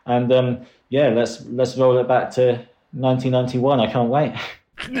way. And let's roll it back to 1991. I can't wait.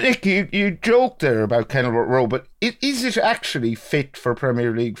 Nick, you joked there about Kenilworth Road, but is it actually fit for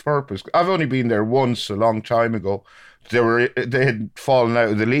Premier League purpose? I've only been there once a long time ago. They had fallen out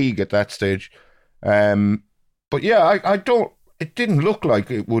of the league at that stage. But yeah, I don't. It didn't look like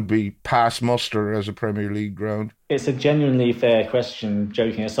it would be past muster as a Premier League ground. It's a genuinely fair question,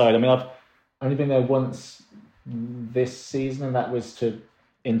 joking aside. I mean, I've only been there once this season, and that was to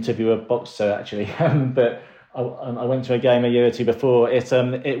interview a boxer, actually. But I went to a game a year or two before.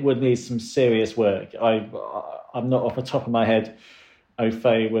 It would need some serious work. I'm not off the top of my head au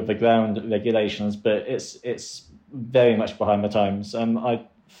fait with the ground regulations, but it's very much behind the times. I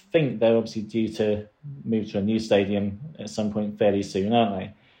think they're obviously due to move to a new stadium at some point fairly soon, aren't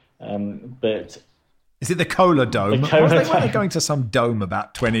they? But is it the Kohler Dome? Weren't they going to some dome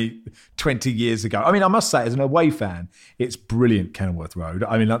about 20 years ago? I mean, I must say, as an away fan, it's brilliant, Kenilworth Road.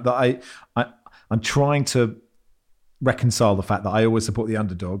 I mean, I'm trying to reconcile the fact that I always support the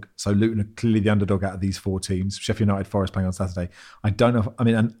underdog. So Luton are clearly the underdog out of these four teams. Sheffield United, Forest playing on Saturday. I don't know.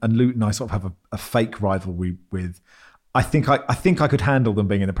 And Luton, I sort of have a fake rivalry with. I think I could handle them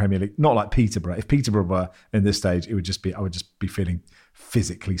being in the Premier League. Not like Peterborough. If Peterborough were in this stage, I would just be feeling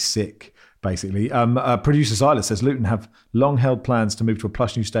physically sick, basically. Producer Silas says Luton have long held plans to move to a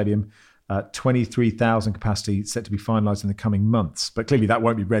plush new stadium, 23,000 capacity, set to be finalised in the coming months. But clearly that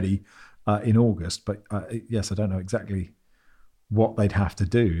won't be ready in August. But yes, I don't know exactly what they'd have to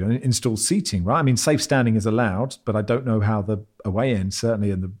do. Install seating, right? I mean, safe standing is allowed, but I don't know how the away end, certainly,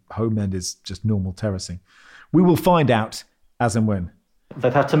 and the home end is just normal terracing. We will find out as and when.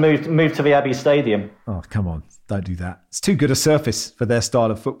 They'd have to move to the Abbey Stadium. Oh, come on. Don't do that. It's too good a surface for their style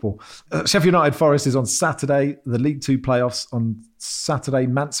of football. Sheffield United Forest is on Saturday. The League Two playoffs on Saturday.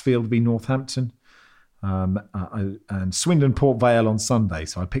 Mansfield v Northampton. And Swindon Port Vale on Sunday.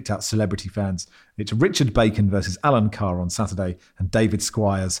 So I picked out celebrity fans. It's Richard Bacon versus Alan Carr on Saturday and David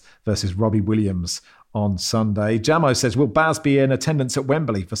Squires versus Robbie Williams on Sunday. Jamo says, will Baz be in attendance at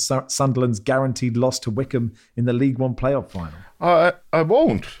Wembley for Sunderland's guaranteed loss to Wycombe in the League One playoff final? I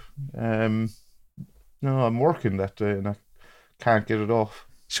won't. No, I'm working that day and I can't get it off.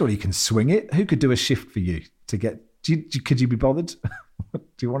 Surely you can swing it. Who could do a shift for you to get... Could you be bothered? Do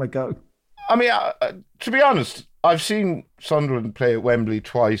you want to go? I mean, to be honest, I've seen Sunderland play at Wembley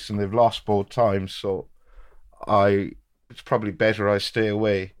twice and they've lost both times, so it's probably better I stay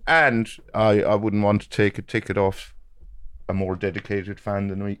away. And I wouldn't want to take a ticket off a more dedicated fan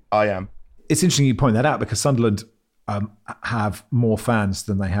than I am. It's interesting you point that out because Sunderland have more fans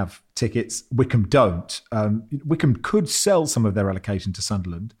than they have tickets. Wycombe don't. Wycombe could sell some of their allocation to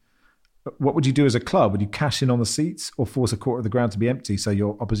Sunderland. What would you do as a club? Would you cash in on the seats or force a quarter of the ground to be empty so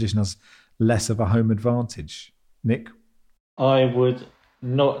your opposition has less of a home advantage? Nick? I would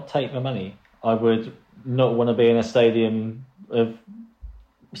not take the money. I would not want to be in a stadium of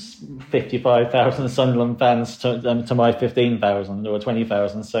 55,000 Sunderland fans to my 15,000 or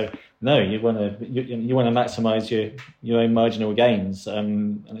 20,000. So no, you want to maximise your own marginal gains,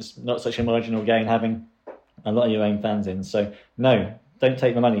 and it's not such a marginal gain having a lot of your own fans in. So no, don't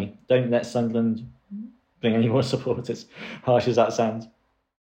take the money. Don't let Sunderland bring any more supporters. Harsh as that sounds.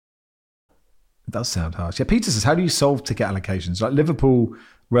 It does sound harsh. Yeah, Peter says, how do you solve ticket allocations? Like Liverpool,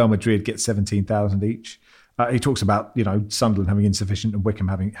 Real Madrid get 17,000 each. He talks about, Sunderland having insufficient and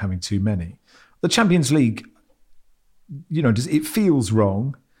Wycombe having too many. The Champions League, it feels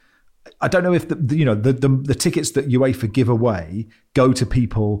wrong. I don't know if the tickets that UEFA give away go to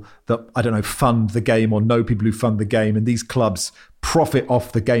people that, fund the game or know people who fund the game, and these clubs profit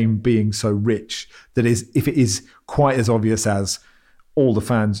off the game being so rich that if it is quite as obvious as all the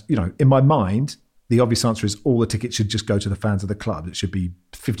fans, in my mind, the obvious answer is all the tickets should just go to the fans of the club. It should be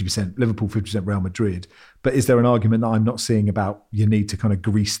 50% Liverpool, 50% Real Madrid. But is there an argument that I'm not seeing about you need to kind of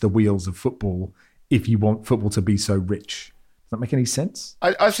grease the wheels of football if you want football to be so rich? Does that make any sense?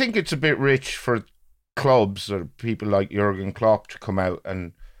 I think it's a bit rich for clubs or people like Jurgen Klopp to come out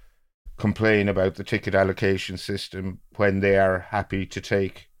and complain about the ticket allocation system when they are happy to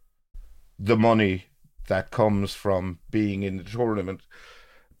take the money that comes from being in the tournament.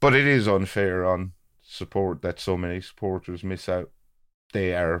 But it is unfair on support that so many supporters miss out.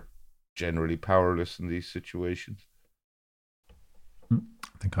 they are generally powerless in these situations. I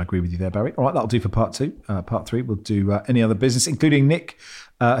think I agree with you there, Barry. All right, that'll do for part two. Part three, we'll do any other business, including Nick,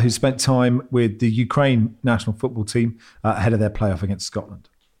 who spent time with the Ukraine national football team ahead of their playoff against Scotland.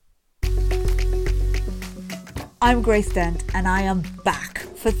 I'm Grace Dent, and I am back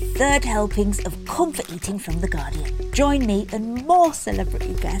for third helpings of comfort eating from The Guardian. Join me and more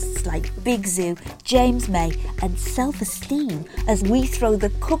celebrity guests like Big Zoo, James May and Self-Esteem as we throw the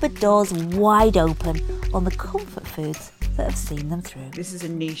cupboard doors wide open on the comfort foods that have seen them through. This is a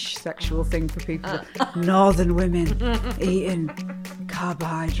niche sexual thing for people. Northern women eating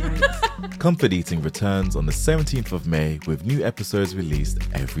carbohydrates. Comfort Eating returns on the 17th of May with new episodes released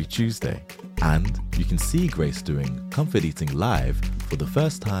every Tuesday. And you can see Grace doing Comfort Eating live for the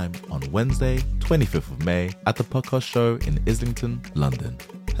first time on Wednesday, 25th of May at the Podcast Show in Islington, London.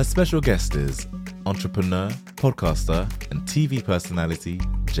 Her special guest is entrepreneur, podcaster and TV personality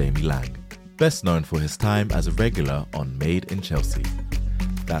Jamie Lang, best known for his time as a regular on Made in Chelsea.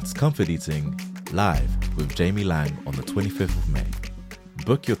 That's Comfort Eating live with Jamie Lang on the 25th of May.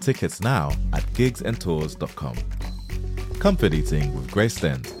 Book your tickets now at gigsandtours.com. Comfort Eating with Grace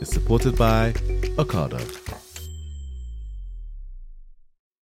Dent is supported by Ocado.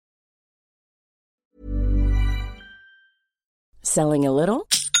 Selling a little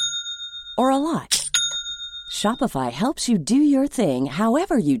or a lot? Shopify helps you do your thing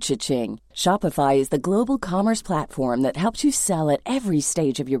however you cha-ching. Shopify is the global commerce platform that helps you sell at every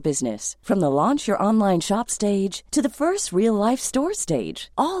stage of your business. From the launch your online shop stage to the first real-life store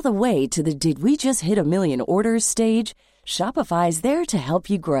stage, all the way to the did we just hit a million orders stage. Shopify is there to help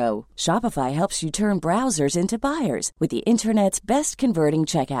you grow. Shopify helps you turn browsers into buyers with the internet's best converting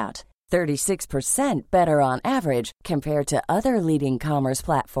checkout. 36% better on average compared to other leading commerce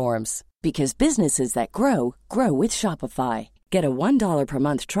platforms. Because businesses that grow, grow with Shopify. Get a $1 per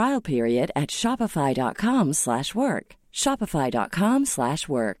month trial period at shopify.com/work.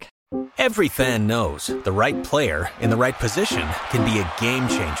 Shopify.com/work. Every fan knows the right player in the right position can be a game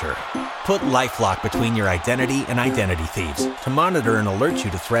changer. Put LifeLock between your identity and identity thieves to monitor and alert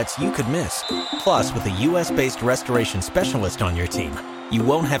you to threats you could miss. Plus, with a U.S.-based restoration specialist on your team, you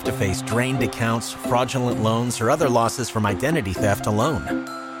won't have to face drained accounts, fraudulent loans, or other losses from identity theft alone.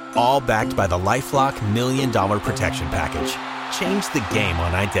 All backed by the LifeLock $1 Million Protection Package. Change the game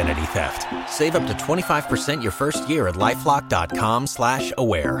on identity theft. Save up to 25% your first year at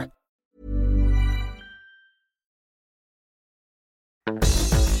LifeLock.com/aware.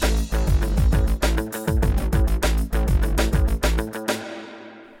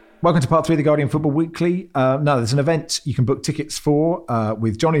 Welcome to part three of the Guardian Football Weekly. Now, there's an event you can book tickets for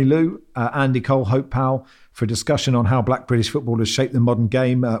with Johnny Liu, Andy Cole, Hope Powell, for a discussion on how Black British football has shaped the modern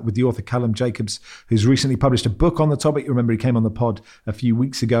game with the author Callum Jacobs, who's recently published a book on the topic. You remember he came on the pod a few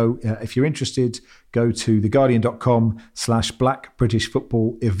weeks ago. If you're interested, go to theguardian.com/Black British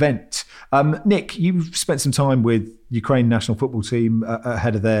Football event. Nick, you've spent some time with Ukraine national football team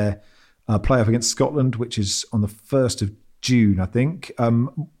ahead of their playoff against Scotland, which is on the 1st of June, I think.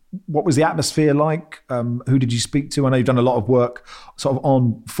 What was the atmosphere like? Who did you speak to? I know you've done a lot of work sort of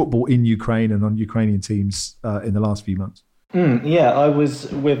on football in Ukraine and on Ukrainian teams in the last few months. Yeah, I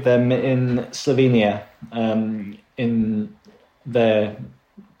was with them in Slovenia in their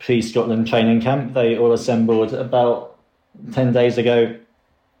pre-Scotland training camp. They all assembled about 10 days ago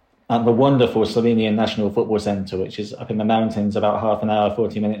at the wonderful Slovenian National Football Centre, which is up in the mountains about half an hour,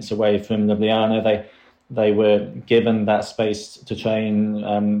 40 minutes away from Ljubljana. They were given that space to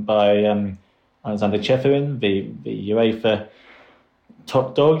train by Alexander Cheferin, the UEFA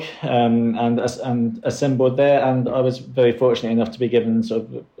top dog, and assembled there. And I was very fortunate enough to be given sort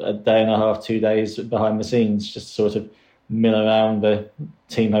of a day and a half, 2 days behind the scenes, just to sort of mill around the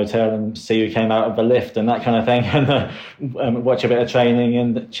team hotel and see who came out of the lift and that kind of thing, and watch a bit of training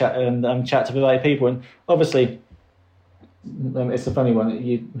and chat to the right people. And obviously, it's a funny one.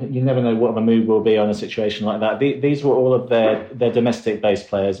 You never know what the mood will be on a situation like that. These were all of their domestic-based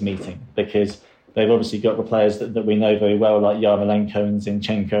players meeting, because they've obviously got the players that we know very well, like Yarmolenko and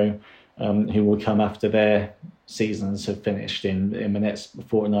Zinchenko, who will come after their seasons have finished in the next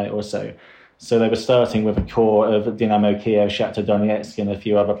fortnight or so. So they were starting with a core of Dynamo Kiev, Shakhtar Donetsk and a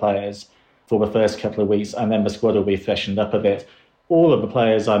few other players for the first couple of weeks, and then the squad will be freshened up a bit. All of the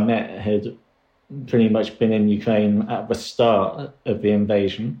players I met had pretty much been in Ukraine at the start of the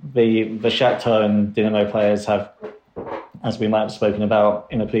invasion. The Shakhtar and Dynamo players have, as we might have spoken about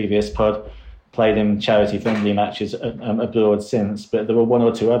in a previous pod, played in charity-friendly matches abroad since, but there were one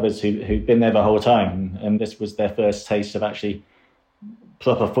or two others who'd been there the whole time, and this was their first taste of actually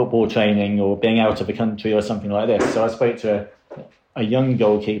proper football training or being out of the country or something like this. So I spoke to a young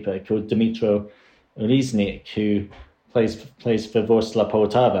goalkeeper called Dmitro Riznik, who plays for Ворskla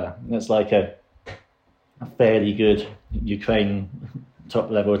Poltava. That's like a fairly good Ukraine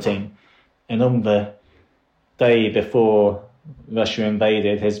top-level team. And on the day before Russia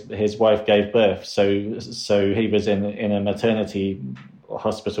invaded, his wife gave birth. So he was in a maternity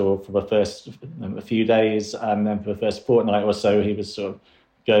hospital for the first few days, and then for the first fortnight or so, he was sort of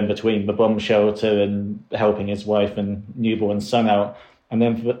going between the bomb shelter and helping his wife and newborn son out. And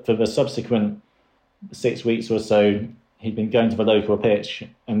then for the subsequent 6 weeks or so, he'd been going to the local pitch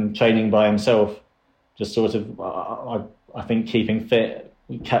and training by himself, just sort of, I think, keeping fit,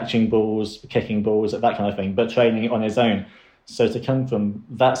 catching balls, kicking balls, that kind of thing, but training on his own. So to come from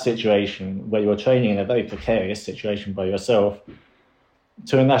that situation where you're training in a very precarious situation by yourself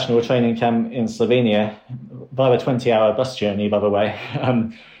to a national training camp in Slovenia via a 20-hour bus journey, by the way,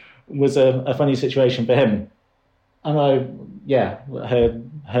 was a funny situation for him. And I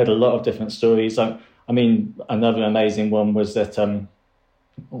heard a lot of different stories. I mean, another amazing one was that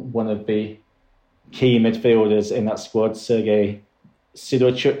one of the key midfielders in that squad, Sergei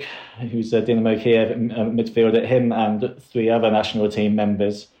Sidorchuk, who's a Dynamo Kiev midfielder, him and 3 other national team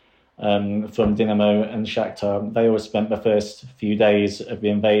members from Dynamo and Shakhtar, they all spent the first few days of the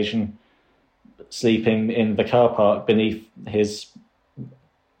invasion sleeping in the car park beneath his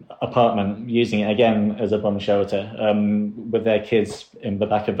apartment, using it again as a bomb shelter, with their kids in the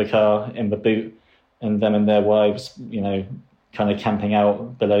back of the car, in the boot, and them and their wives, kind of camping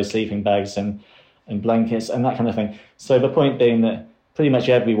out below sleeping bags and blankets and that kind of thing. So the point being that pretty much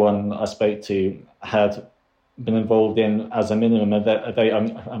everyone I spoke to had been involved in, as a minimum, a very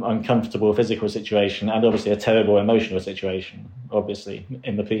uncomfortable physical situation and obviously a terrible emotional situation, obviously,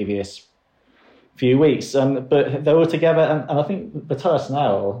 in the previous few weeks. But they're all together, and I think the task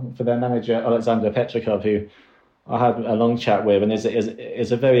now for their manager, Alexander Petrakov, who I had a long chat with, and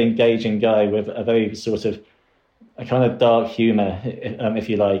is a very engaging guy with a very sort of a kind of dark humour, if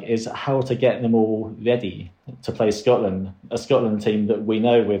you like, is how to get them all ready to play Scotland. A Scotland team that we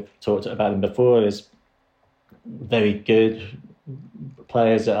know, we've talked about them before, is very good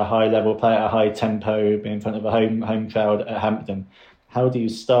players at a high level, play at a high tempo, be in front of a home crowd at Hampden. How do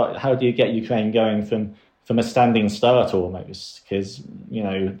you get Ukraine going from a standing start almost? Because,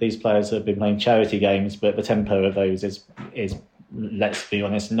 these players have been playing charity games, but the tempo of those is let's be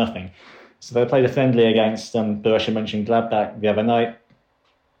honest, nothing. So they played a friendly against Borussia Mönchengladbach the other night,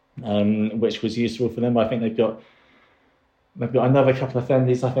 which was useful for them. I think they've got another couple of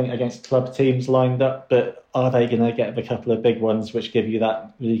friendlies, I think, against club teams lined up, but are they going to get the couple of big ones which give you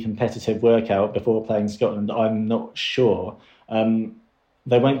that really competitive workout before playing Scotland? I'm not sure.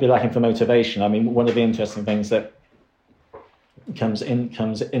 They won't be lacking for motivation. I mean, one of the interesting things that comes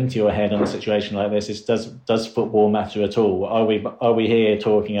into your head on a situation like this is, does football matter at all? Are we here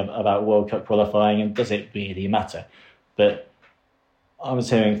talking about World Cup qualifying, and does it really matter? But I was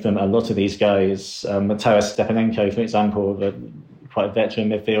hearing from a lot of these guys, Taras Stepanenko, for example, the quite veteran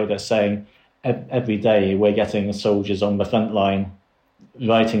midfielder, saying every day we're getting soldiers on the front line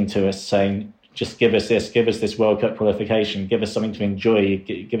writing to us saying, just give us this World Cup qualification, give us something to enjoy,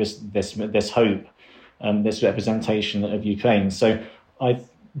 give us this hope, this representation of Ukraine. So I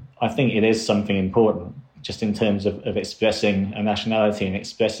think it is something important, just in terms of expressing a nationality and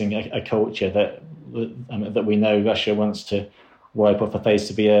expressing a culture that we know Russia wants to wipe off the face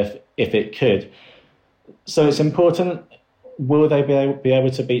of the earth if it could. So it's important. Will they be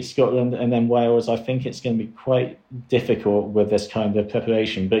able to beat Scotland and then Wales? I think it's going to be quite difficult with this kind of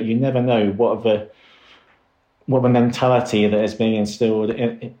preparation, but you never know what the mentality that is being instilled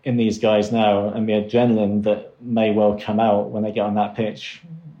in these guys now, and the adrenaline that may well come out when they get on that pitch,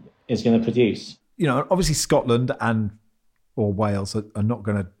 is going to produce. Obviously Scotland or Wales are not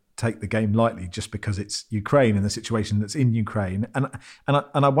going to take the game lightly just because it's Ukraine and the situation that's in Ukraine. And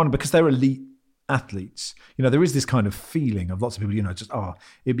I wonder, because they're elite athletes, there is this kind of feeling of lots of people,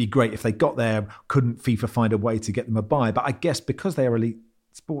 it'd be great if they got there, couldn't FIFA find a way to get them a bye? But I guess because they are elite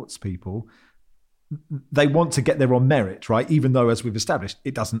sports people, they want to get there on merit, right? Even though, as we've established,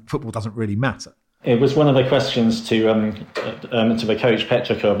 football doesn't really matter. It was one of the questions to the coach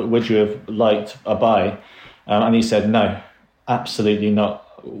Petrakov, would you have liked a bye? And he said, no, absolutely not.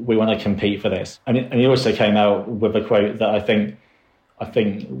 We want to compete for this. And he also came out with a quote that I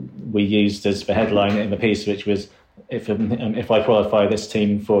think we used as the headline in the piece, which was, if I qualify this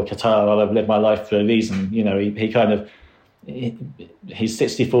team for Qatar, I'll have lived my life for a reason. He's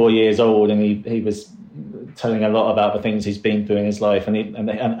 64 years old, and he was telling a lot about the things he's been through in his life, and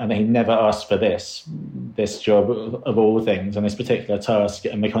he never asked for this job of all things, and this particular task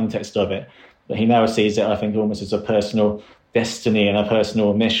and the context of it. But he now sees it, I think, almost as a personal destiny and a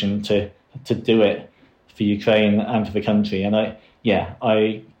personal mission to do it for Ukraine and for the country. And I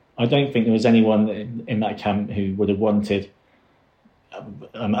don't think there was anyone in that camp who would have wanted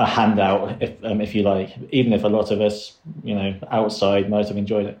a handout, if you like, even if a lot of us, outside might have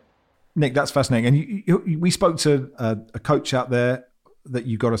enjoyed it. Nick, that's fascinating. And we spoke to a coach out there that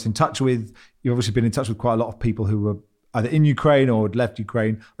you got us in touch with. You've obviously been in touch with quite a lot of people who were either in Ukraine or had left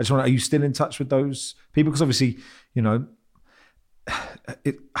Ukraine. I just wonder, are you still in touch with those people? Because obviously,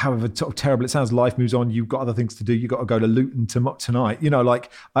 however sort of terrible it sounds, life moves on. You've got other things to do. You've got to go to Luton tonight.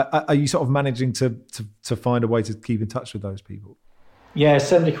 Are you sort of managing to find a way to keep in touch with those people? Yeah,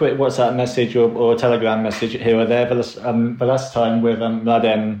 send a quick WhatsApp message or Telegram message here or there. The last time with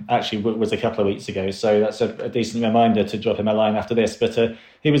Mladen actually was a couple of weeks ago, so that's a decent reminder to drop him a line after this. But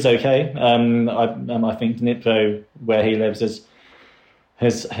he was okay. I think Dnipro, where he lives,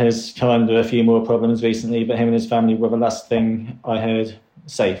 has come under a few more problems recently, but him and his family were the last thing I heard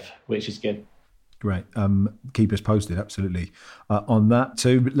safe, which is good. Great. Keep us posted, absolutely. On that,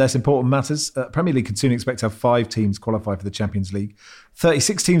 too, less important matters. Premier League can soon expect to have 5 teams qualify for the Champions League.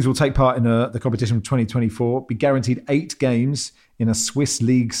 36 teams will take part in the competition from 2024, be guaranteed 8 games in a Swiss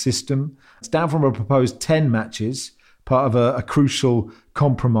league system. It's down from a proposed 10 matches, part of a crucial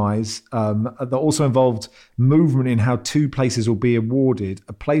compromise that also involved movement in how 2 places will be awarded.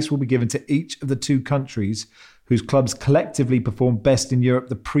 A place will be given to each of the 2 countries whose clubs collectively performed best in Europe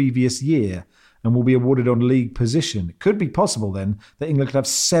the previous year, and will be awarded on league position. It could be possible then that England could have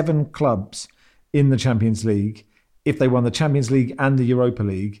 7 clubs in the Champions League if they won the Champions League and the Europa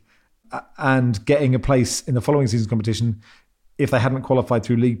League, and getting a place in the following season's competition if they hadn't qualified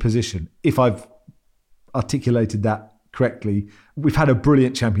through league position. If I've articulated that correctly. We've had a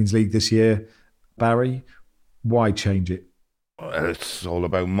brilliant Champions League this year. Barry, why change it? It's all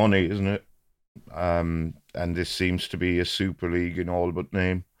about money, isn't it? And this seems to be a Super League in all but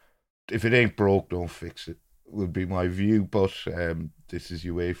name. If it ain't broke, don't fix it, would be my view. But this is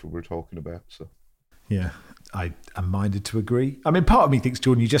UEFA we're talking about. So, yeah, I am minded to agree. I mean, part of me thinks,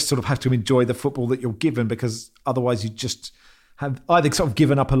 Jordan, you just sort of have to enjoy the football that you're given, because otherwise you just have either sort of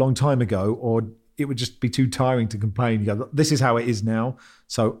given up a long time ago, or it would just be too tiring to complain. You go, this is how it is now,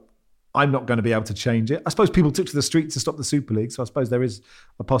 so I'm not going to be able to change it. I suppose people took to the streets to stop the Super League, so I suppose there is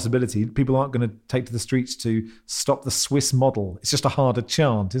a possibility. People aren't going to take to the streets to stop the Swiss model. It's just a harder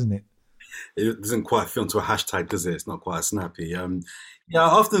chant, isn't it? It doesn't quite fit onto a hashtag, does it? It's not quite snappy. I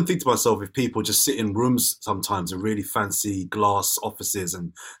often think to myself, if people just sit in rooms sometimes in really fancy glass offices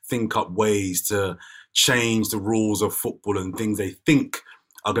and think up ways to change the rules of football and things they think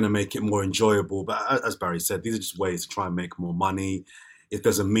are going to make it more enjoyable. But as Barry said, these are just ways to try and make more money. If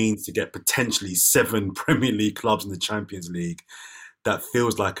there's a means to get potentially 7 Premier League clubs in the Champions League, that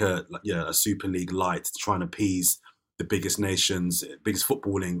feels like a Super League light to try and appease the biggest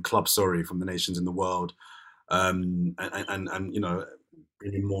footballing clubs, from the nations in the world, and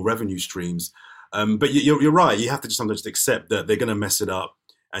bringing more revenue streams. But you're right. You have to sometimes accept that they're going to mess it up,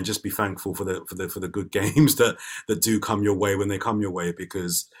 and just be thankful for the good games that do come your way when they come your way,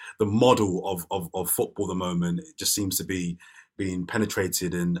 because the model of football at the moment, it just seems to be being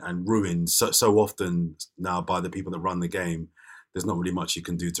penetrated and ruined so often now by the people that run the game. There's not really much you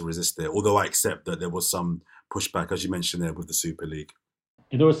can do to resist it. Although I accept that there was some pushback, as you mentioned there, with the Super League.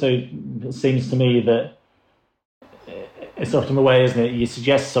 It also seems to me that it's often the way, isn't it? You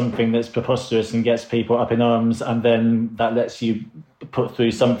suggest something that's preposterous and gets people up in arms, and then that lets you put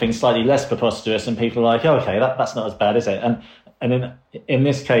through something slightly less preposterous, and people are like, oh, okay, that's not as bad, is it? And in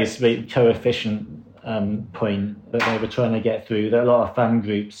this case, the coefficient point that they were trying to get through, that a lot of fan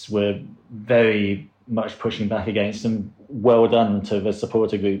groups were very much pushing back against, and well done to the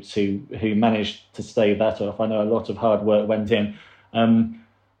supporter groups who managed to stave that off. I know a lot of hard work went in.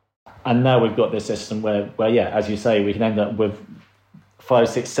 And now we've got this system where, as you say, we can end up with 5,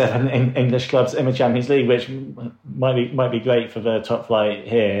 6, 7 English clubs in the Champions League, which might be great for the top flight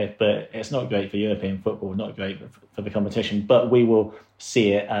here, but it's not great for European football, not great for the competition. But we will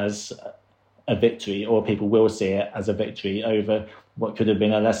see it as a victory, or people will see it as a victory over what could have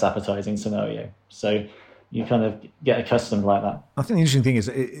been a less appetising scenario. So you kind of get accustomed like that. I think the interesting thing is,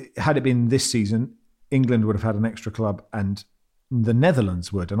 had it been this season, England would have had an extra club and the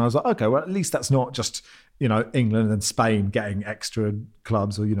Netherlands would. And I was like, okay, well, at least that's not just, England and Spain getting extra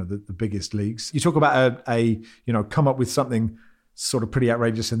clubs, or, the biggest leagues. You talk about come up with something sort of pretty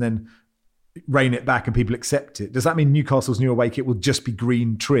outrageous and then rein it back and people accept it. Does that mean Newcastle's new away kit will just be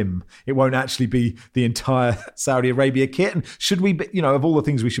green trim? It won't actually be the entire Saudi Arabia kit? And should we, of all the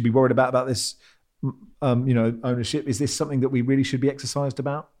things we should be worried about this, ownership, is this something that we really should be exercised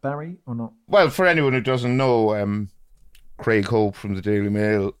about, Barry, or not? Well, for anyone who doesn't know, Craig Hope from the Daily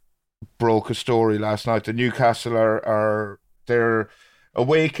Mail broke a story last night that Newcastle are their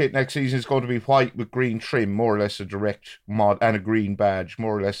away kit next season is going to be white with green trim, more or less a direct mod, and a green badge,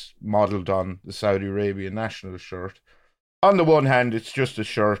 more or less modelled on the Saudi Arabian national shirt. On the one hand, it's just a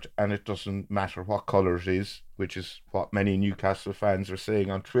shirt and it doesn't matter what colour it is, which is what many Newcastle fans are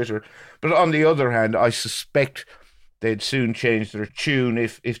saying on Twitter. But on the other hand, I suspect they'd soon change their tune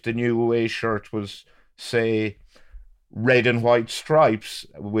if the new away shirt was, say, red and white stripes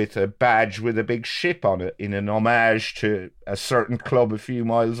with a badge with a big ship on it in an homage to a certain club a few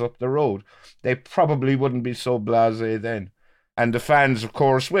miles up the road. They probably wouldn't be so blasé then. And the fans, of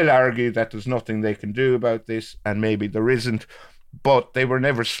course, will argue that there's nothing they can do about this, and maybe there isn't. But they were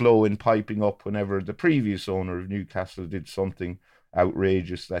never slow in piping up whenever the previous owner of Newcastle did something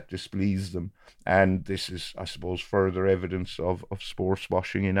outrageous that displeased them. And this is, I suppose, further evidence of sports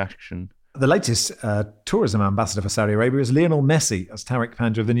washing in action. The latest tourism ambassador for Saudi Arabia is Lionel Messi, as Tariq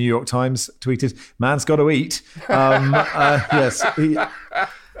Panja of the New York Times tweeted, "Man's got to eat." Yes, he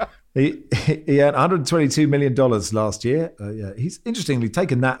earned $122 million last year. He's interestingly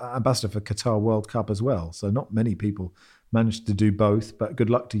taken that ambassador for Qatar World Cup as well. So not many people managed to do both, but good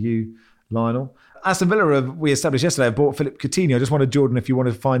luck to you, Lionel. Aston Villa, we established yesterday, have bought Philip Coutinho. I just wanted, Jordan, if you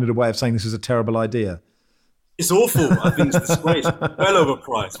wanted to find a way of saying this was a terrible idea. It's awful. I think it's disgraced. Well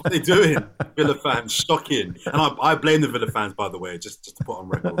overpriced. What are they doing? Villa fans, shocking. And I blame the Villa fans, by the way, just to put on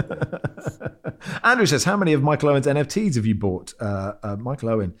record there. Andrew says, how many of Michael Owen's NFTs have you bought? Michael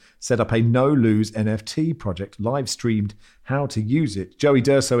Owen set up a no-lose NFT project, live-streamed how to use it. Joey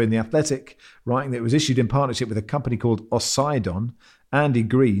Durso in The Athletic, writing that it was issued in partnership with a company called Osidon. Andy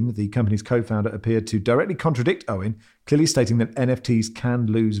Green, the company's co-founder, appeared to directly contradict Owen, clearly stating that NFTs can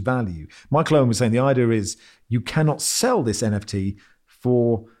lose value. Michael Owen was saying the idea is you cannot sell this NFT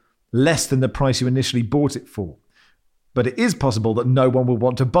for less than the price you initially bought it for. But it is possible that no one will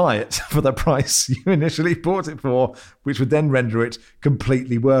want to buy it for the price you initially bought it for, which would then render it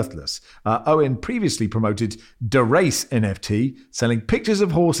completely worthless. Owen previously promoted DeRace NFT, selling pictures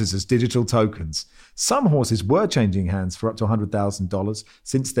of horses as digital tokens. Some horses were changing hands for up to $100,000.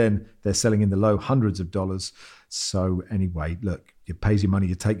 Since then, they're selling in the low hundreds of dollars. So anyway, look, you pay your money,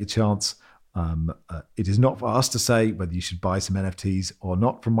 you take your chance. It is not for us to say whether you should buy some NFTs or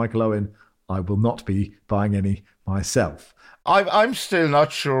not from Michael Owen. I will not be buying any myself. I'm still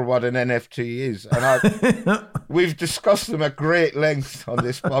not sure what an NFT is, and we've discussed them at great length on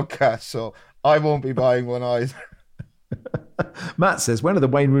this podcast, so I won't be buying one either. Matt says, when are the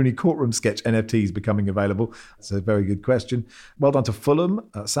Wayne Rooney courtroom sketch NFTs becoming available? That's a very good question. Well done to Fulham.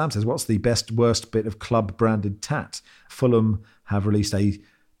 Sam says, what's the best, worst bit of club-branded tat? Fulham have released a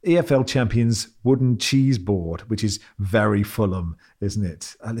EFL Champions wooden cheese board, which is very Fulham, isn't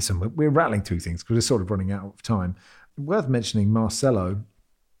it? Listen, we're rattling through things because we're sort of running out of time. Worth mentioning, Marcelo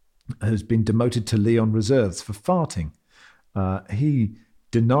has been demoted to Lyon reserves for farting. He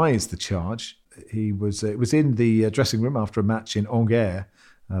denies the charge. It was in the dressing room after a match in Angers.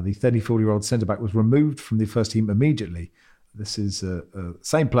 The 34-year-old centre-back was removed from the first team immediately. This is the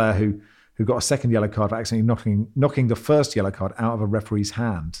same player who got a second yellow card for accidentally knocking the first yellow card out of a referee's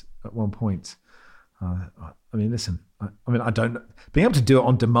hand at one point. I don't know. Being able to do it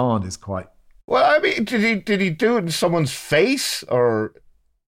on demand is quite... Well, I mean, did he do it in someone's face or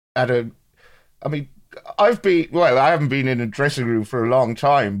at a... I mean, I haven't been in a dressing room for a long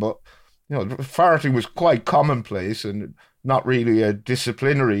time, but, you know, farting was quite commonplace and not really a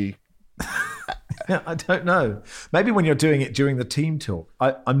disciplinary... I don't know. Maybe when you're doing it during the team talk.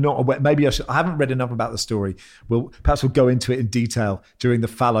 I'm not aware. Maybe I haven't read enough about the story. Perhaps we'll go into it in detail during the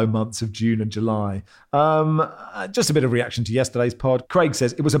fallow months of June and July. Just a bit of reaction to yesterday's pod. Craig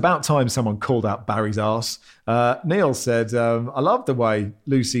says, it was about time someone called out Barry's arse. Neil said, I love the way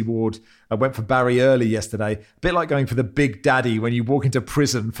Lucy Ward went for Barry early yesterday. A bit like going for the big daddy when you walk into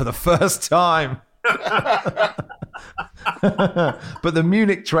prison for the first time. But the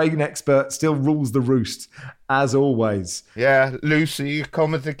Munich train expert still rules the roost, as always. Yeah, Lucy, you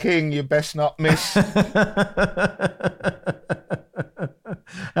come with the king, you best not miss.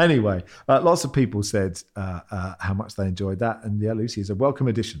 Anyway, lots of people said how much they enjoyed that. And yeah, Lucy is a welcome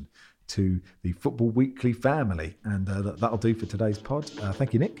addition to the Football Weekly family. And that'll do for today's pod.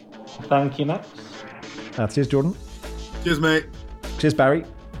 Thank you, Nick. Thank you, Max. Cheers, Jordan. Cheers, mate. Cheers, Barry.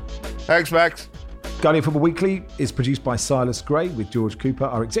 Thanks, Max. Guardian Football Weekly is produced by Silas Gray with George Cooper.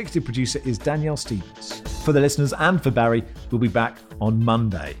 Our executive producer is Danielle Stevens. For the listeners and for Barry, we'll be back on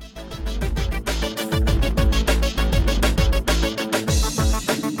Monday.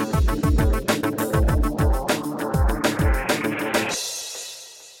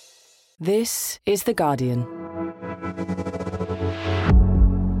 This is The Guardian.